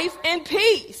 Life and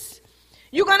peace.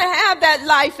 You're going to have that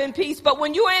life and peace. But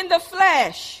when you're in the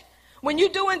flesh, when you're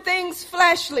doing things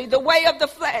fleshly, the way of the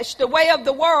flesh, the way of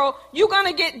the world, you're going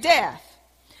to get death.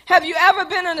 Have you ever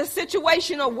been in a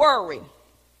situation of worry?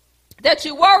 That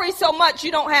you worry so much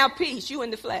you don't have peace. You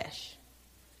in the flesh.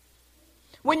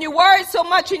 When you worry so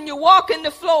much and you walk in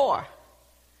the floor,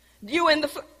 you in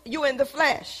the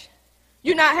flesh.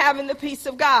 You're not having the peace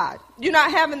of God. You're not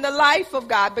having the life of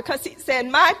God, because he said,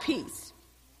 my peace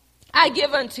I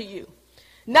give unto you,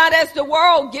 not as the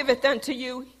world giveth unto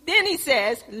you. Then he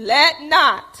says, let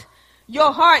not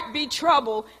your heart be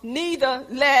troubled, neither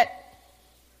let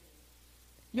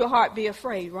your heart be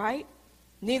afraid, right?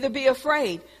 Neither be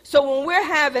afraid. So when we're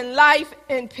having life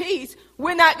and peace,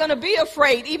 we're not going to be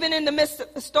afraid, even in the midst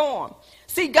of the storm.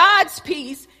 See, God's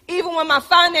peace, even when my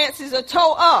finances are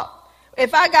tore up,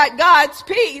 if I got God's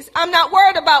peace, I'm not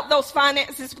worried about those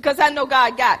finances because I know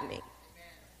God got me.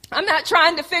 I'm not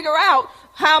trying to figure out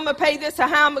how I'm going to pay this or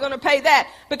how I'm going to pay that,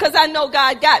 because I know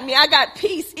God got me. I got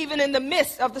peace even in the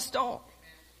midst of the storm.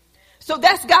 So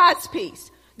that's God's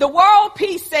peace. The world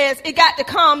peace says it got to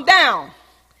calm down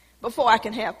before I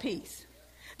can have peace.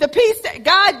 The peace that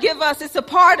God give us is a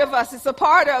part of us. It's a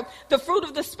part of the fruit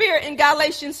of the Spirit in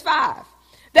Galatians 5.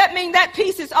 That means that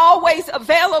peace is always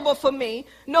available for me,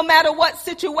 no matter what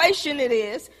situation it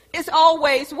is. It's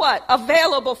always what?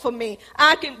 Available for me.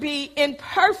 I can be in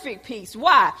perfect peace.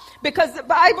 Why? Because the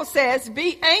Bible says,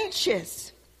 be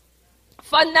anxious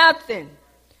for nothing.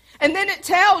 And then it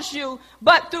tells you,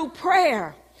 but through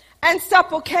prayer and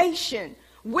supplication,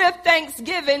 with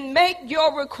thanksgiving, make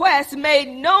your requests made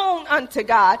known unto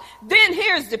God. Then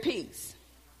here's the peace.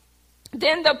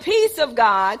 Then the peace of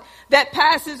God that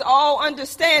passes all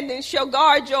understanding shall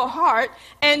guard your heart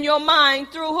and your mind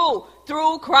through who?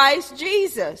 Through Christ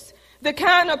Jesus. The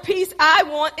kind of peace I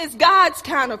want is God's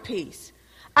kind of peace.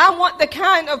 I want the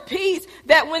kind of peace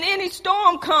that when any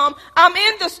storm comes, I'm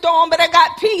in the storm, but I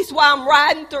got peace while I'm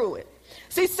riding through it.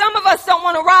 See, some of us don't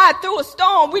want to ride through a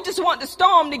storm. We just want the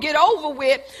storm to get over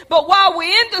with. But while we're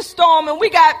in the storm and we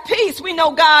got peace, we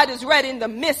know God is right in the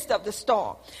midst of the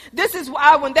storm. This is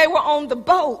why when they were on the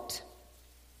boat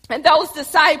and those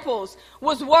disciples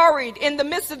was worried in the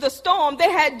midst of the storm,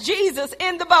 they had Jesus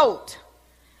in the boat.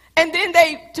 And then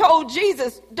they told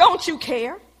Jesus, don't you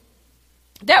care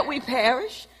that we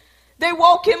perish? They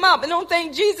woke him up, and the only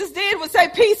thing Jesus did was say,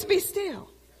 peace, be still.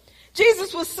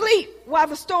 Jesus was asleep while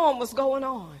the storm was going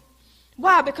on.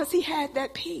 Why? Because he had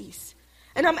that peace.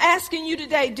 And I'm asking you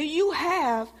today, do you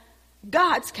have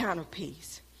God's kind of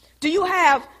peace? Do you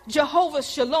have Jehovah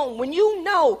Shalom? When you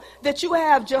know that you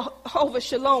have Jehovah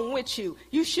Shalom with you,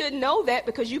 you should know that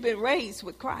because you've been raised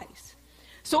with Christ.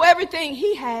 So everything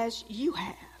he has, you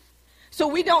have. So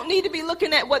we don't need to be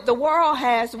looking at what the world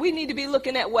has. We need to be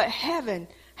looking at what heaven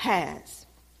has.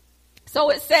 So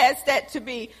it says that to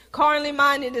be carnally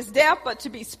minded is death, but to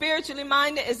be spiritually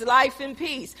minded is life and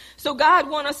peace. So God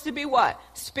wants us to be what?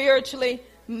 Spiritually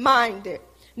minded.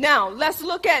 Now, let's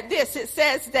look at this. It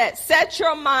says that set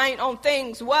your mind on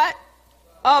things what?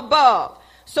 Above.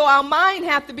 So our mind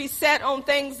have to be set on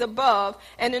things above.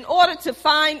 And in order to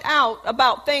find out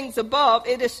about things above,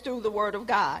 it is through the Word of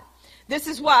God. This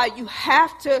is why you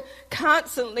have to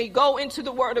constantly go into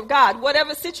the Word of God.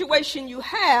 Whatever situation you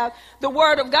have, the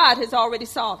Word of God has already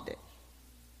solved it.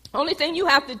 Only thing you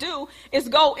have to do is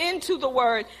go into the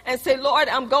Word and say, Lord,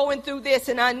 I'm going through this,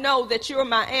 and I know that you're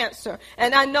my answer.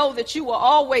 And I know that you will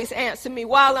always answer me.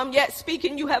 While I'm yet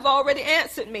speaking, you have already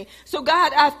answered me. So,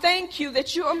 God, I thank you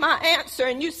that you're my answer,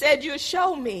 and you said you'll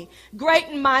show me great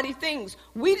and mighty things.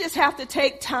 We just have to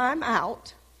take time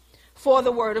out for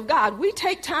the Word of God. We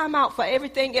take time out for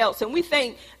everything else, and we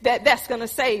think that that's going to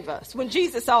save us when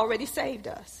Jesus already saved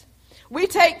us. We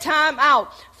take time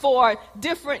out for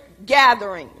different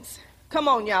gatherings. Come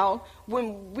on, y'all.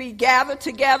 When we gather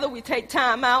together, we take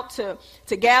time out to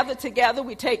gather together.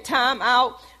 We take time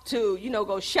out to,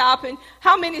 go shopping.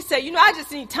 How many say, I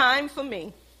just need time for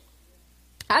me?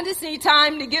 I just need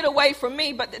time to get away from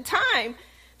me. But the time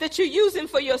that you're using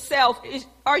for yourself,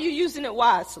 are you using it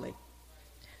wisely?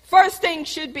 First thing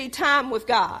should be time with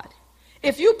God.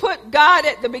 If you put God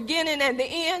at the beginning and the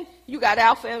end, you got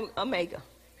Alpha and Omega.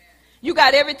 You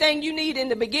got everything you need in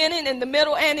the beginning, in the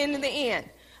middle, and in the end.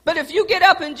 But if you get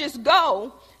up and just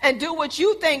go and do what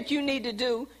you think you need to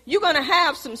do, you're going to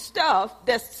have some stuff,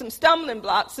 that's some stumbling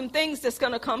blocks, some things that's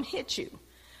going to come hit you.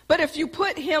 But if you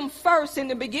put him first in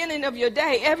the beginning of your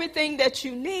day, everything that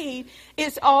you need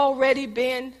is already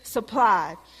been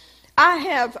supplied. I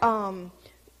have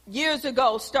years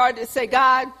ago started to say,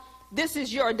 God, this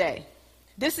is your day.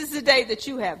 This is the day that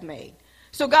you have made.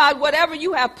 So God, whatever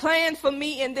you have planned for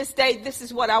me in this day, this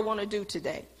is what I want to do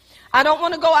today. I don't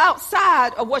want to go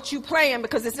outside of what you planned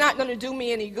because it's not going to do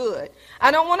me any good.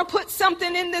 I don't want to put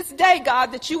something in this day,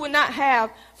 God, that you would not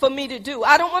have for me to do.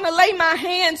 I don't want to lay my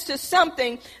hands to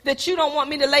something that you don't want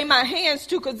me to lay my hands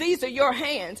to because these are your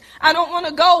hands. I don't want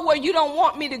to go where you don't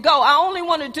want me to go. I only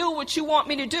want to do what you want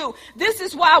me to do. This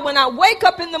is why when I wake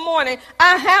up in the morning,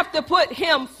 I have to put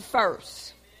him first.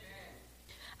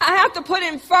 I have to put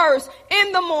him first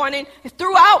in the morning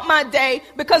throughout my day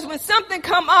because when something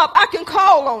come up, I can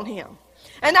call on him.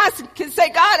 And I can say,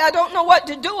 God, I don't know what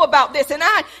to do about this. And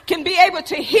I can be able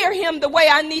to hear him the way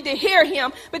I need to hear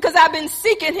him because I've been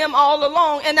seeking him all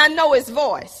along and I know his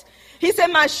voice. He said,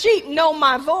 my sheep know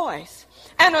my voice,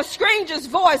 and a stranger's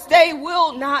voice they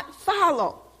will not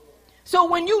follow. So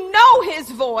when you know his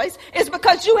voice, it's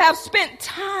because you have spent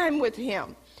time with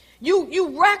him.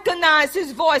 You recognize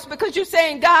his voice because you're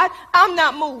saying, God, I'm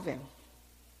not moving.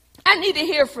 I need to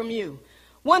hear from you.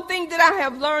 One thing that I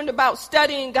have learned about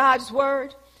studying God's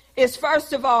word is,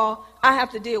 first of all, I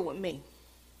have to deal with me.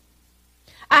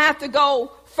 I have to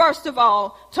go, first of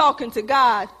all, talking to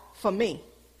God for me.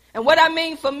 And what I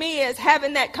mean for me is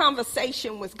having that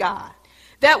conversation with God,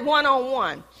 that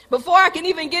one-on-one. Before I can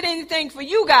even get anything for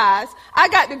you guys, I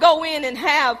got to go in and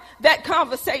have that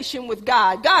conversation with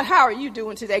God. God, how are you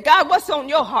doing today? God, what's on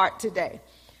your heart today?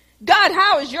 God,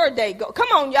 how is your day go? Come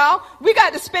on, y'all. We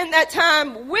got to spend that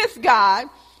time with God,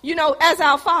 as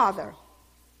our Father.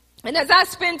 And as I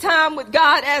spend time with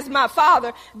God as my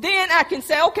Father, then I can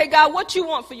say, okay, God, what you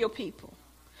want for your people?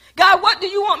 God, what do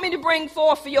you want me to bring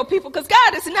forth for your people? Because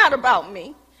God, it's not about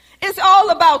me. It's all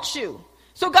about you.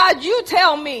 So God, you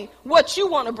tell me what you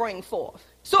want to bring forth.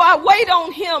 So I wait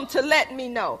on him to let me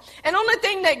know. And the only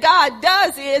thing that God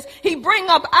does is he bring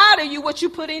up out of you what you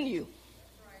put in you.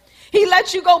 He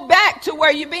lets you go back to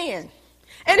where you've been.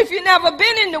 And if you've never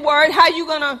been in the word, how you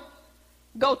going to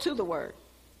go to the word?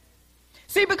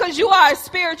 See, because you are a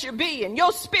spiritual being.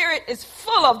 Your spirit is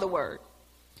full of the word.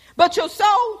 But your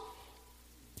soul,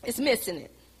 It's missing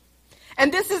it.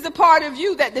 And this is the part of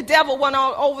you that the devil went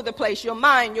all over the place, your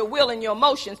mind, your will, and your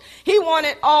emotions. He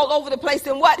wanted all over the place.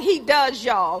 And what he does,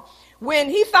 y'all, when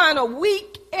he finds a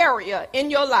weak area in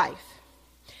your life,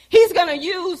 he's going to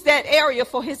use that area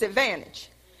for his advantage.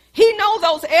 He knows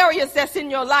those areas that's in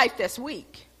your life that's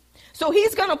weak. So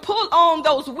he's going to pull on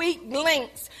those weak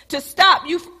links to stop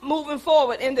you moving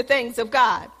forward in the things of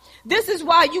God. This is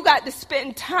why you got to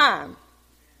spend time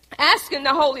asking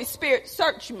the Holy Spirit,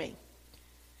 search me.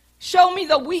 Show me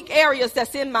the weak areas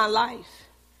that's in my life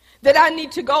that I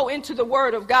need to go into the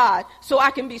Word of God so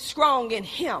I can be strong in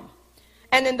Him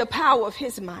and in the power of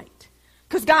His might.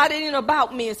 Because God ain't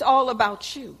about me, it's all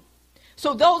about you.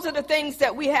 So those are the things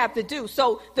that we have to do.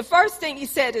 So the first thing he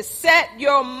said is set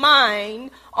your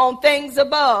mind on things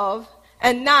above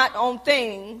and not on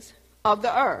things of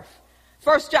the earth.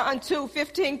 1 John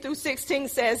 2:15-16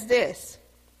 says this.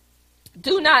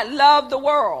 Do not love the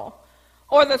world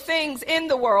or the things in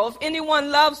the world. If anyone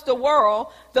loves the world,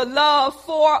 the love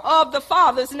of the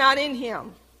Father is not in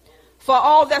him. For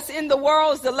all that's in the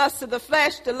world is the lust of the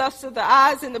flesh, the lust of the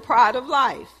eyes, and the pride of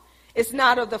life. It's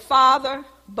not of the Father,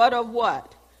 but of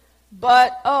what?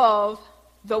 But of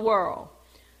the world.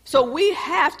 So we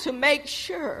have to make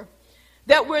sure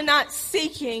that we're not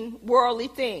seeking worldly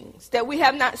things, that we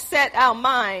have not set our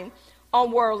mind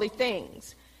on worldly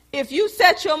things. If you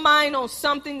set your mind on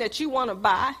something that you want to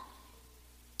buy,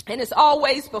 and it's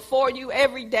always before you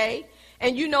every day,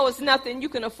 and you know it's nothing you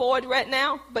can afford right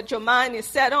now, but your mind is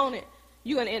set on it,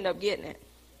 you're going to end up getting it.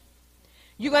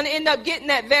 You're going to end up getting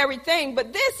that very thing.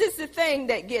 But this is the thing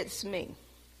that gets me.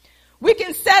 We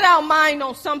can set our mind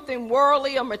on something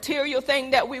worldly or material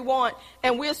thing that we want,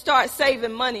 and we'll start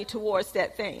saving money towards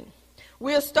that thing.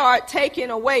 We'll start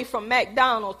taking away from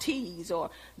McDonald's teas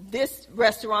or this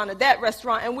restaurant or that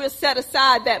restaurant, and we'll set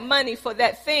aside that money for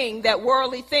that thing, that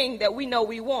worldly thing that we know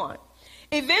we want.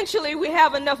 Eventually, we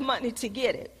have enough money to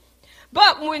get it.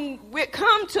 But when it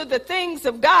comes to the things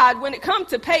of God, when it comes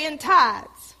to paying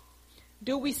tithes,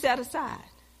 do we set aside?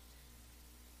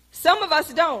 Some of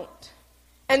us don't.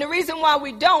 And the reason why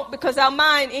we don't, because our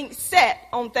mind ain't set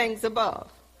on things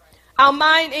above. Our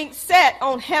mind ain't set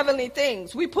on heavenly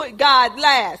things. We put God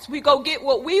last. We go get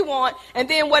what we want, and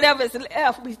then whatever's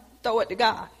left, we throw it to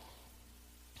God.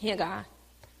 Here, God.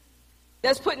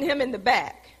 That's putting him in the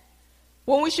back,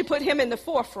 when we should put him in the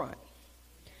forefront.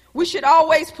 We should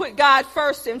always put God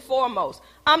first and foremost.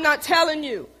 I'm not telling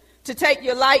you to take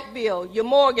your light bill, your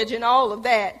mortgage, and all of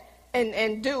that,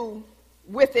 and do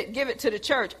with it, give it to the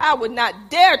church. I would not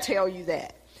dare tell you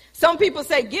that. Some people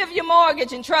say, give your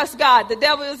mortgage and trust God. The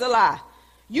devil is a lie.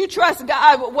 You trust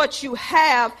God with what you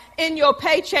have in your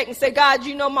paycheck and say, God,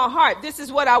 you know my heart. This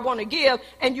is what I want to give,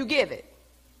 and you give it.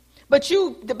 But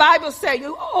the Bible says,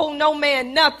 you owe no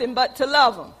man nothing but to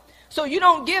love him. So you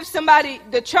don't give somebody,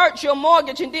 the church, your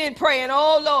mortgage and then praying,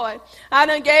 oh, Lord, I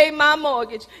done gave my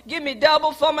mortgage. Give me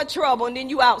double for my trouble. And then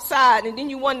you outside, and then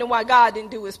you wonder why God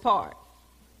didn't do his part.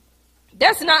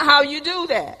 That's not how you do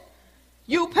that.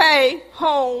 You pay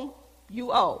home,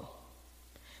 you owe.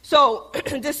 So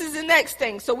this is the next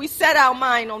thing. So we set our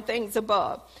mind on things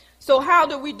above. So how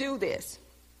do we do this?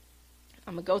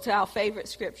 I'm going to go to our favorite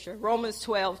scripture, Romans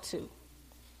 12:2.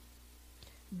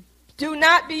 Do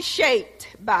not be shaped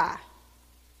by,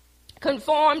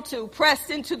 conformed to,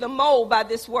 pressed into the mold by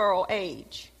this world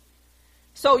age.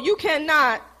 So you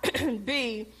cannot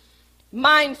be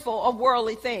mindful of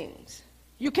worldly things.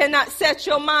 You cannot set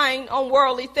your mind on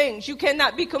worldly things. You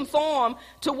cannot be conformed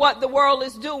to what the world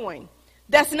is doing.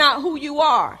 That's not who you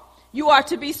are. You are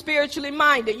to be spiritually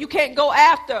minded. You can't go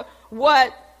after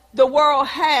what the world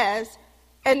has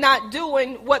and not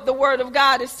doing what the Word of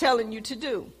God is telling you to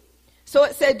do. So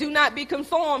it said, do not be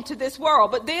conformed to this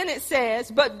world. But then it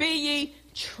says, but be ye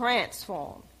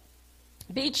transformed.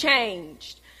 Be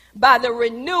changed by the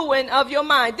renewing of your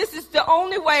mind. This is the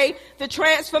only way the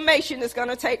transformation is going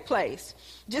to take place.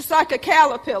 Just like a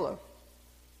caterpillar.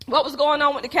 What was going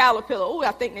on with the caterpillar? Oh,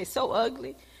 I think they're so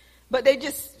ugly. But they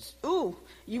just,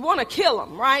 you want to kill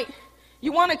them, right?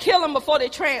 You want to kill them before they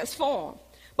transform.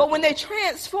 But when they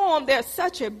transform, they're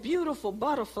such a beautiful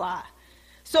butterfly.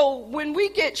 So when we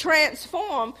get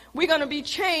transformed, we're going to be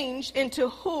changed into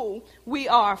who we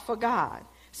are for God.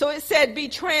 So it said, be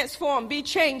transformed, be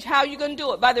changed. How are you going to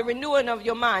do it? By the renewing of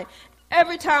your mind.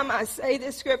 Every time I say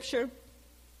this scripture,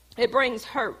 it brings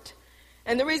hurt.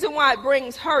 And the reason why it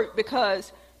brings hurt,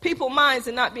 because people's minds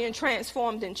are not being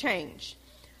transformed and changed.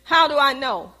 How do I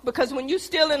know? Because when you're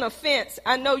still in offense,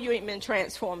 I know you ain't been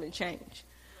transformed and changed.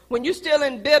 When you're still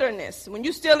in bitterness, when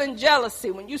you're still in jealousy,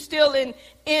 when you're still in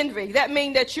envy, that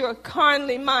means that you're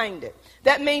carnally minded.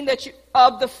 That means that you're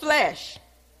of the flesh.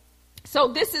 So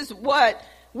this is what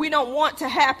we don't want to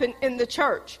happen in the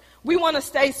church. We want to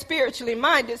stay spiritually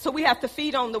minded, so we have to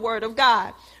feed on the word of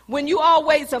God. When you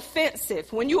always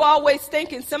offensive, when you always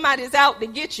thinking somebody's out to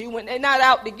get you, when they're not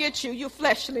out to get you, you're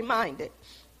fleshly minded.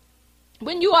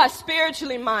 When you are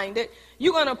spiritually minded,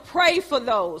 you're going to pray for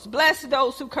those, bless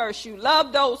those who curse you,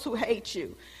 love those who hate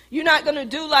you. You're not going to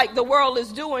do like the world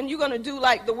is doing. You're going to do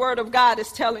like the word of God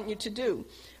is telling you to do.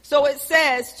 So it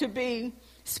says to be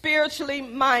spiritually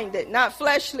minded, not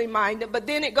fleshly minded. But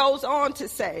then it goes on to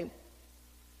say,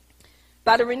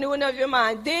 by the renewing of your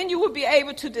mind, then you will be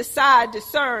able to decide,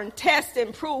 discern, test,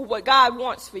 and prove what God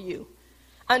wants for you.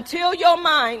 Until your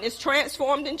mind is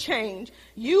transformed and changed,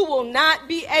 you will not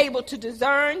be able to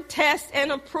discern, test,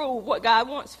 and approve what God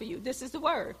wants for you. This is the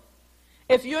word.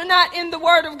 If you're not in the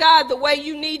word of God the way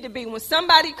you need to be, when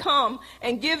somebody come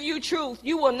and give you truth,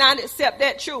 you will not accept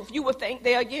that truth. You will think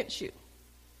they're against you.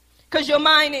 Because your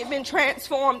mind ain't been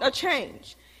transformed or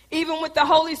changed. Even with the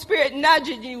Holy Spirit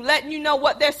nudging you, letting you know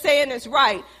what they're saying is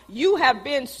right, you have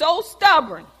been so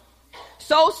stubborn,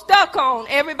 so stuck on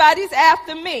everybody's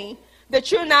after me,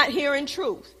 that you're not hearing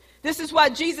truth. This is why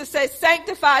Jesus says,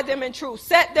 sanctify them in truth.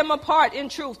 Set them apart in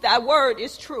truth. Thy word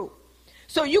is true.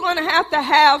 So you're going to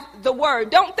have the word.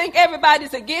 Don't think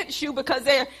everybody's against you because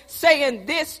they're saying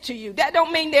this to you. That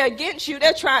don't mean they're against you.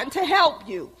 They're trying to help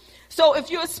you. So if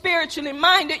you're spiritually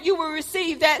minded, you will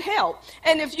receive that help.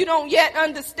 And if you don't yet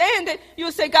understand it,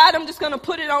 you'll say, God, I'm just going to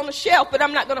put it on the shelf, but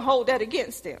I'm not going to hold that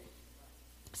against them.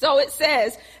 So it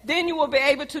says, then you will be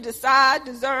able to decide,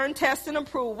 discern, test, and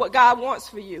approve what God wants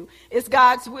for you. It's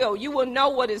God's will. You will know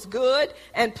what is good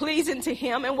and pleasing to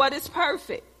him and what is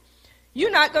perfect.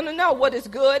 You're not going to know what is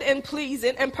good and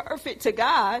pleasing and perfect to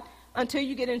God until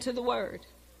you get into the word.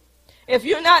 If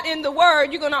you're not in the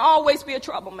word, you're going to always be a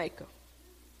troublemaker.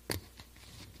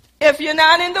 If you're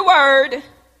not in the word,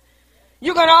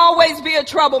 you're going to always be a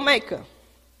troublemaker.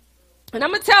 And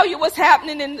I'm going to tell you what's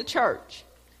happening in the church.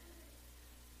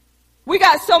 We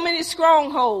got so many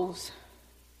strongholds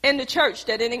in the church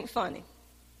that it ain't funny.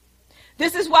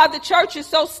 This is why the church is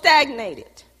so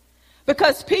stagnated.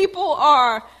 Because people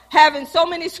are having so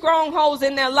many strongholds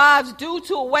in their lives due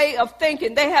to a way of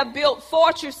thinking. They have built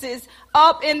fortresses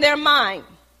up in their mind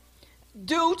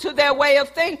due to their way of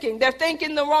thinking. They're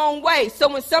thinking the wrong way.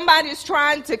 So when somebody is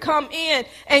trying to come in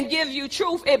and give you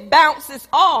truth, it bounces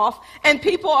off and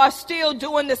people are still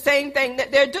doing the same thing that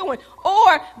they're doing.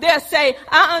 Or they'll say,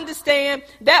 I understand,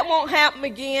 that won't happen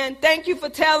again. Thank you for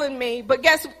telling me. But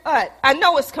guess what? I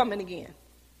know it's coming again.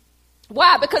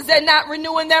 Why? Because they're not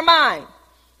renewing their mind.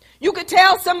 You could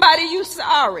tell somebody you're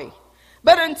sorry.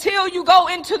 But until you go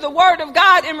into the word of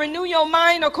God and renew your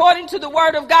mind according to the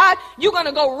word of God, you're going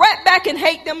to go right back and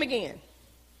hate them again.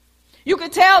 You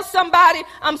could tell somebody,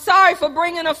 I'm sorry for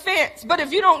bringing offense. But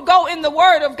if you don't go in the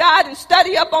word of God and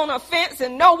study up on offense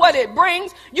and know what it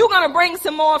brings, you're going to bring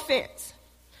some more offense.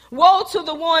 Woe to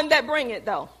the one that bring it,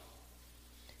 though.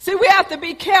 See, we have to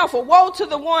be careful. Woe to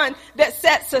the one that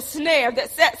sets a snare, that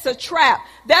sets a trap.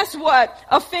 That's what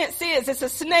offense is. It's a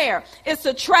snare. It's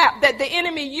a trap that the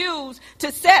enemy used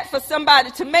to set for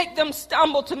somebody, to make them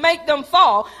stumble, to make them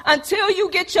fall, until you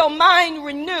get your mind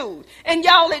renewed. And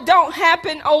y'all, it don't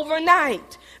happen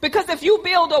overnight. Because if you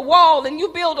build a wall and you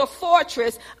build a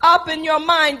fortress up in your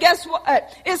mind, guess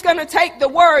what? It's going to take the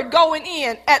word going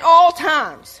in at all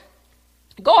times.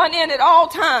 Going in at all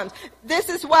times. This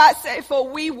is why I say, for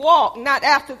we walk not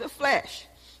after the flesh.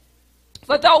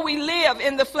 For though we live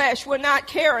in the flesh, we're not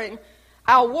carrying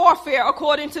our warfare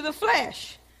according to the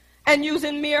flesh and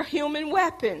using mere human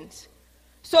weapons.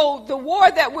 So the war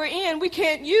that we're in, we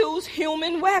can't use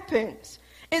human weapons.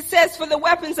 It says, for the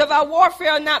weapons of our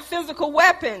warfare are not physical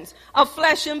weapons of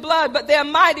flesh and blood, but they're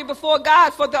mighty before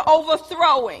God for the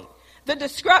overthrowing, the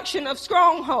destruction of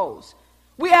strongholds.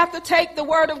 We have to take the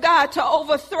word of God to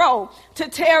overthrow, to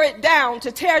tear it down,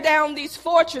 to tear down these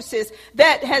fortresses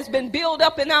that has been built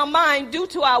up in our mind due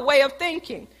to our way of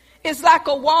thinking. It's like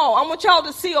a wall. I want y'all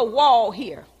to see a wall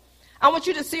here. I want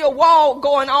you to see a wall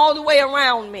going all the way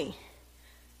around me.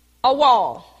 A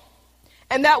wall.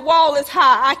 And that wall is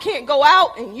high. I can't go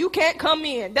out and you can't come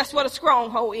in. That's what a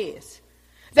stronghold is.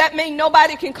 That means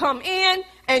nobody can come in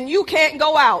and you can't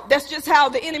go out. That's just how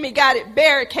the enemy got it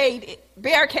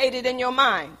barricaded in your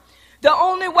mind. The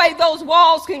only way those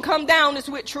walls can come down is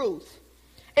with truth.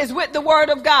 Is with the word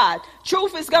of God.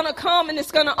 Truth is going to come and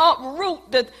it's going to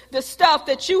uproot the stuff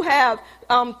that you have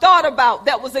thought about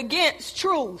that was against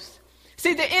truth.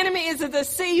 See, the enemy is a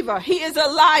deceiver. He is a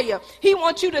liar. He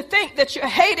wants you to think that you're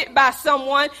hated by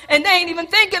someone and they ain't even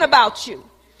thinking about you.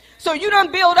 So you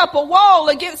done build up a wall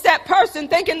against that person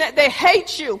thinking that they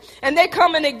hate you and they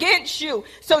coming against you.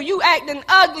 So you acting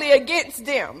ugly against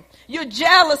them. You're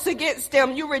jealous against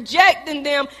them. You're rejecting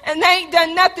them and they ain't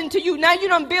done nothing to you. Now you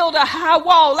done build a high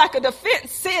wall like a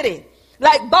defense city,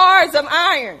 like bars of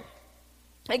iron.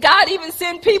 And God even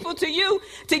send people to you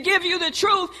to give you the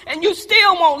truth and you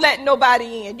still won't let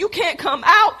nobody in. You can't come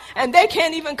out and they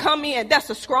can't even come in.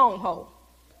 That's a stronghold.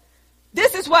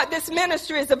 This is what this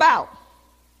ministry is about.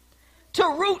 To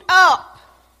root up,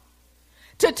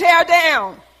 to tear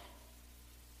down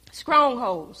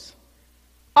strongholds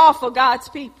off of God's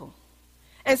people.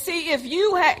 And see, if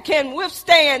you can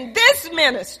withstand this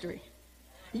ministry,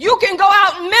 you can go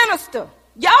out and minister.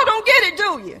 Y'all don't get it,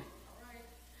 do you?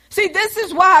 See, this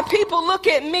is why people look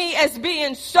at me as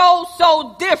being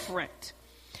so different.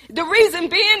 The reason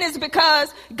being is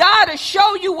because God will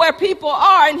show you where people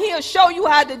are and he'll show you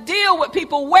how to deal with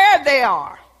people where they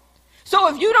are. So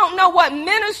if you don't know what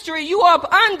ministry you are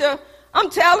up under, I'm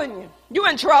telling you, you're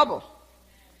in trouble.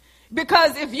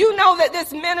 Because if you know that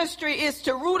this ministry is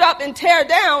to root up and tear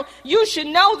down, you should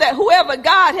know that whoever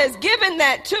God has given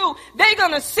that to, they're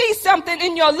going to see something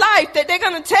in your life that they're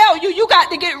going to tell you, you got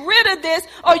to get rid of this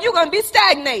or you're going to be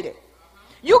stagnated.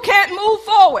 You can't move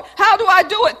forward. How do I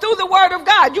do it? Through the word of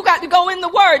God. You got to go in the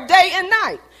word day and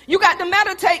night. You got to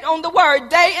meditate on the word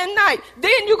day and night.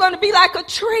 Then you're going to be like a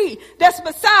tree that's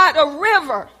beside a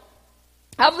river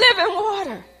of living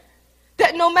water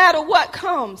that no matter what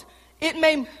comes, it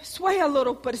may sway a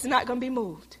little, but it's not going to be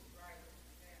moved.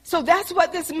 So that's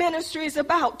what this ministry is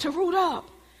about, to root up,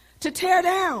 to tear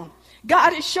down.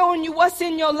 God is showing you what's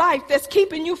in your life that's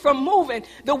keeping you from moving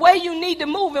the way you need to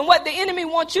move. And what the enemy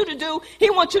wants you to do,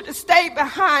 he wants you to stay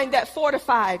behind that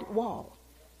fortified wall.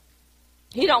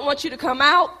 He don't want you to come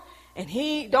out, and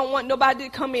he don't want nobody to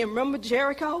come in. Remember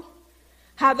Jericho?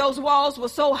 How those walls were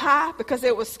so high because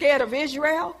they were scared of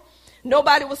Israel?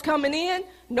 Nobody was coming in.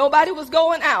 Nobody was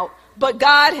going out. But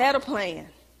God had a plan.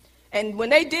 And when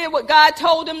they did what God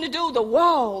told them to do, the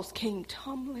walls came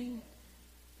tumbling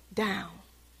down.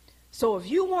 So if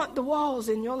you want the walls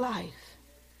in your life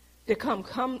to come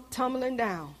tumbling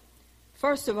down,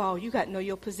 first of all, you got to know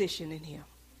your position in him.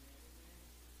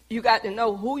 You got to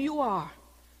know who you are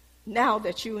now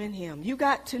that you're in him. You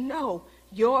got to know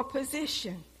your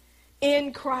position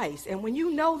in Christ. And when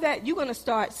you know that, you're going to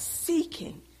start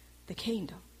seeking the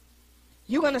kingdom.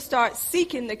 You're going to start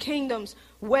seeking the kingdom's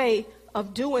way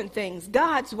of doing things,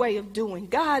 God's way of doing,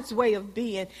 God's way of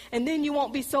being. And then you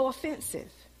won't be so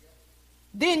offensive.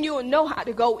 Then you'll know how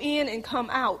to go in and come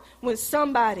out when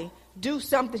somebody do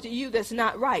something to you that's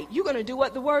not right. You're going to do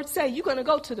what the word say. You're going to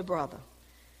go to the brother.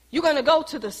 You're going to go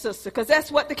to the sister, because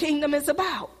that's what the kingdom is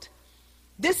about.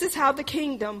 This is how the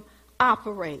kingdom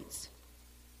operates.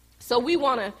 So we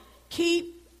want to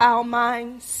keep our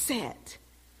mind set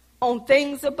on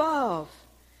things above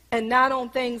and not on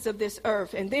things of this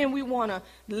earth. And then we want to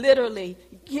literally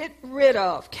get rid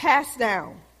of, cast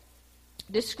down,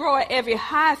 destroy every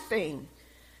high thing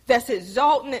that's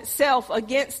exalting itself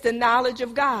against the knowledge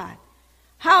of God.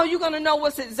 How are you going to know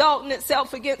what's exalting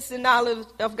itself against the knowledge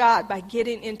of God? By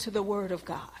getting into the word of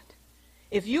God.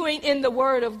 If you ain't in the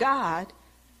word of God,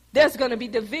 there's going to be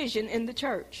division in the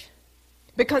church.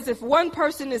 Because if one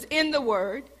person is in the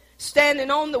word,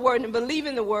 standing on the word and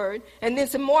believing the word, and then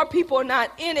some more people are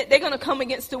not in it, they're going to come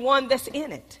against the one that's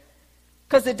in it.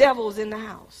 Because the devil's in the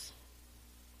house.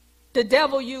 The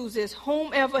devil uses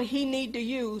whomever he need to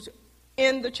use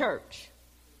in the church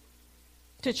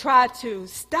to try to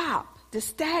stop, to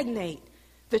stagnate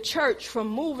the church from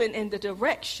moving in the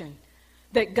direction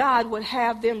that God would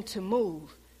have them to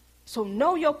move. So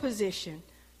know your position.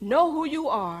 Know who you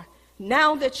are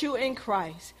now that you're in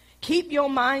Christ. Keep your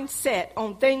mind set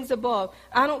on things above.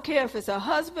 I don't care if it's a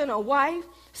husband, a wife,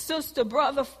 sister,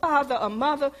 brother, father, or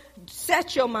mother.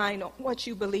 Set your mind on what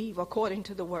you believe according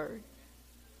to the word.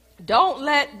 Don't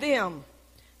let them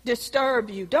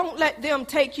disturb you. Don't let them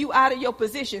take you out of your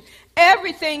position.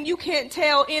 Everything you can't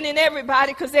tell in and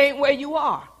everybody because they ain't where you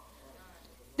are.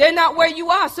 They're not where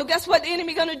you are. So guess what the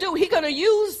enemy going to do? He's going to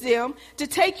use them to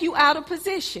take you out of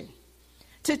position,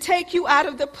 to take you out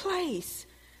of the place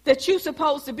that you're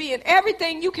supposed to be in.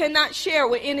 Everything you cannot share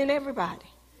with in and everybody,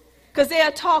 because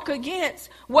they'll talk against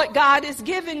what God has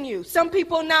given you. Some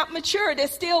people are not mature. They're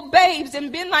still babes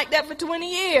and been like that for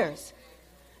 20 years.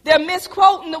 They're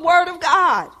misquoting the word of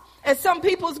God. And some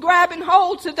people's grabbing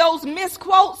hold to those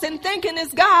misquotes and thinking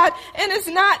it's God, and it's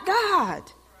not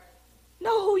God.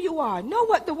 Know who you are. Know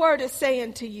what the word is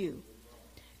saying to you.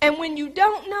 And when you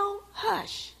don't know,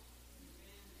 hush.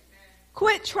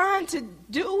 Quit trying to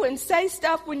do and say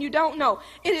stuff when you don't know.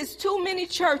 It is too many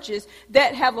churches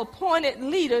that have appointed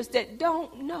leaders that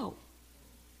don't know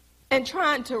and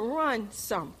trying to run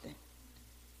something.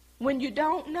 When you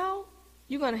don't know,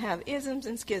 you're going to have isms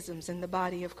and schisms in the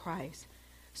body of Christ.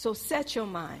 So set your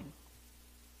mind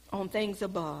on things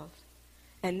above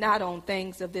and not on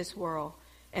things of this world.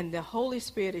 And the Holy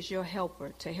Spirit is your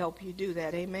helper to help you do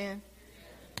that. Amen?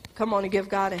 Come on and give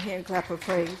God a hand clap of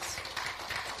praise.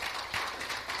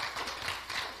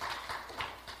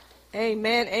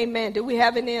 Amen, amen. Do we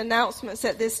have any announcements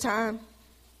at this time?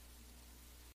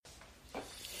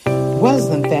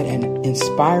 Wasn't that an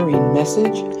inspiring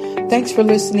message? Thanks for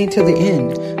listening to the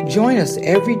end. Join us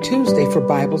every Tuesday for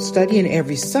Bible study and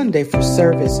every Sunday for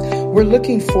service. We're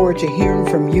looking forward to hearing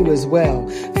from you as well.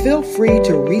 Feel free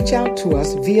to reach out to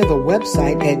us via the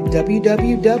website at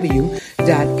www.mtdm.org.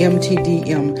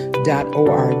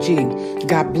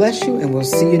 God bless you, and we'll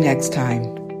see you next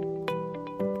time.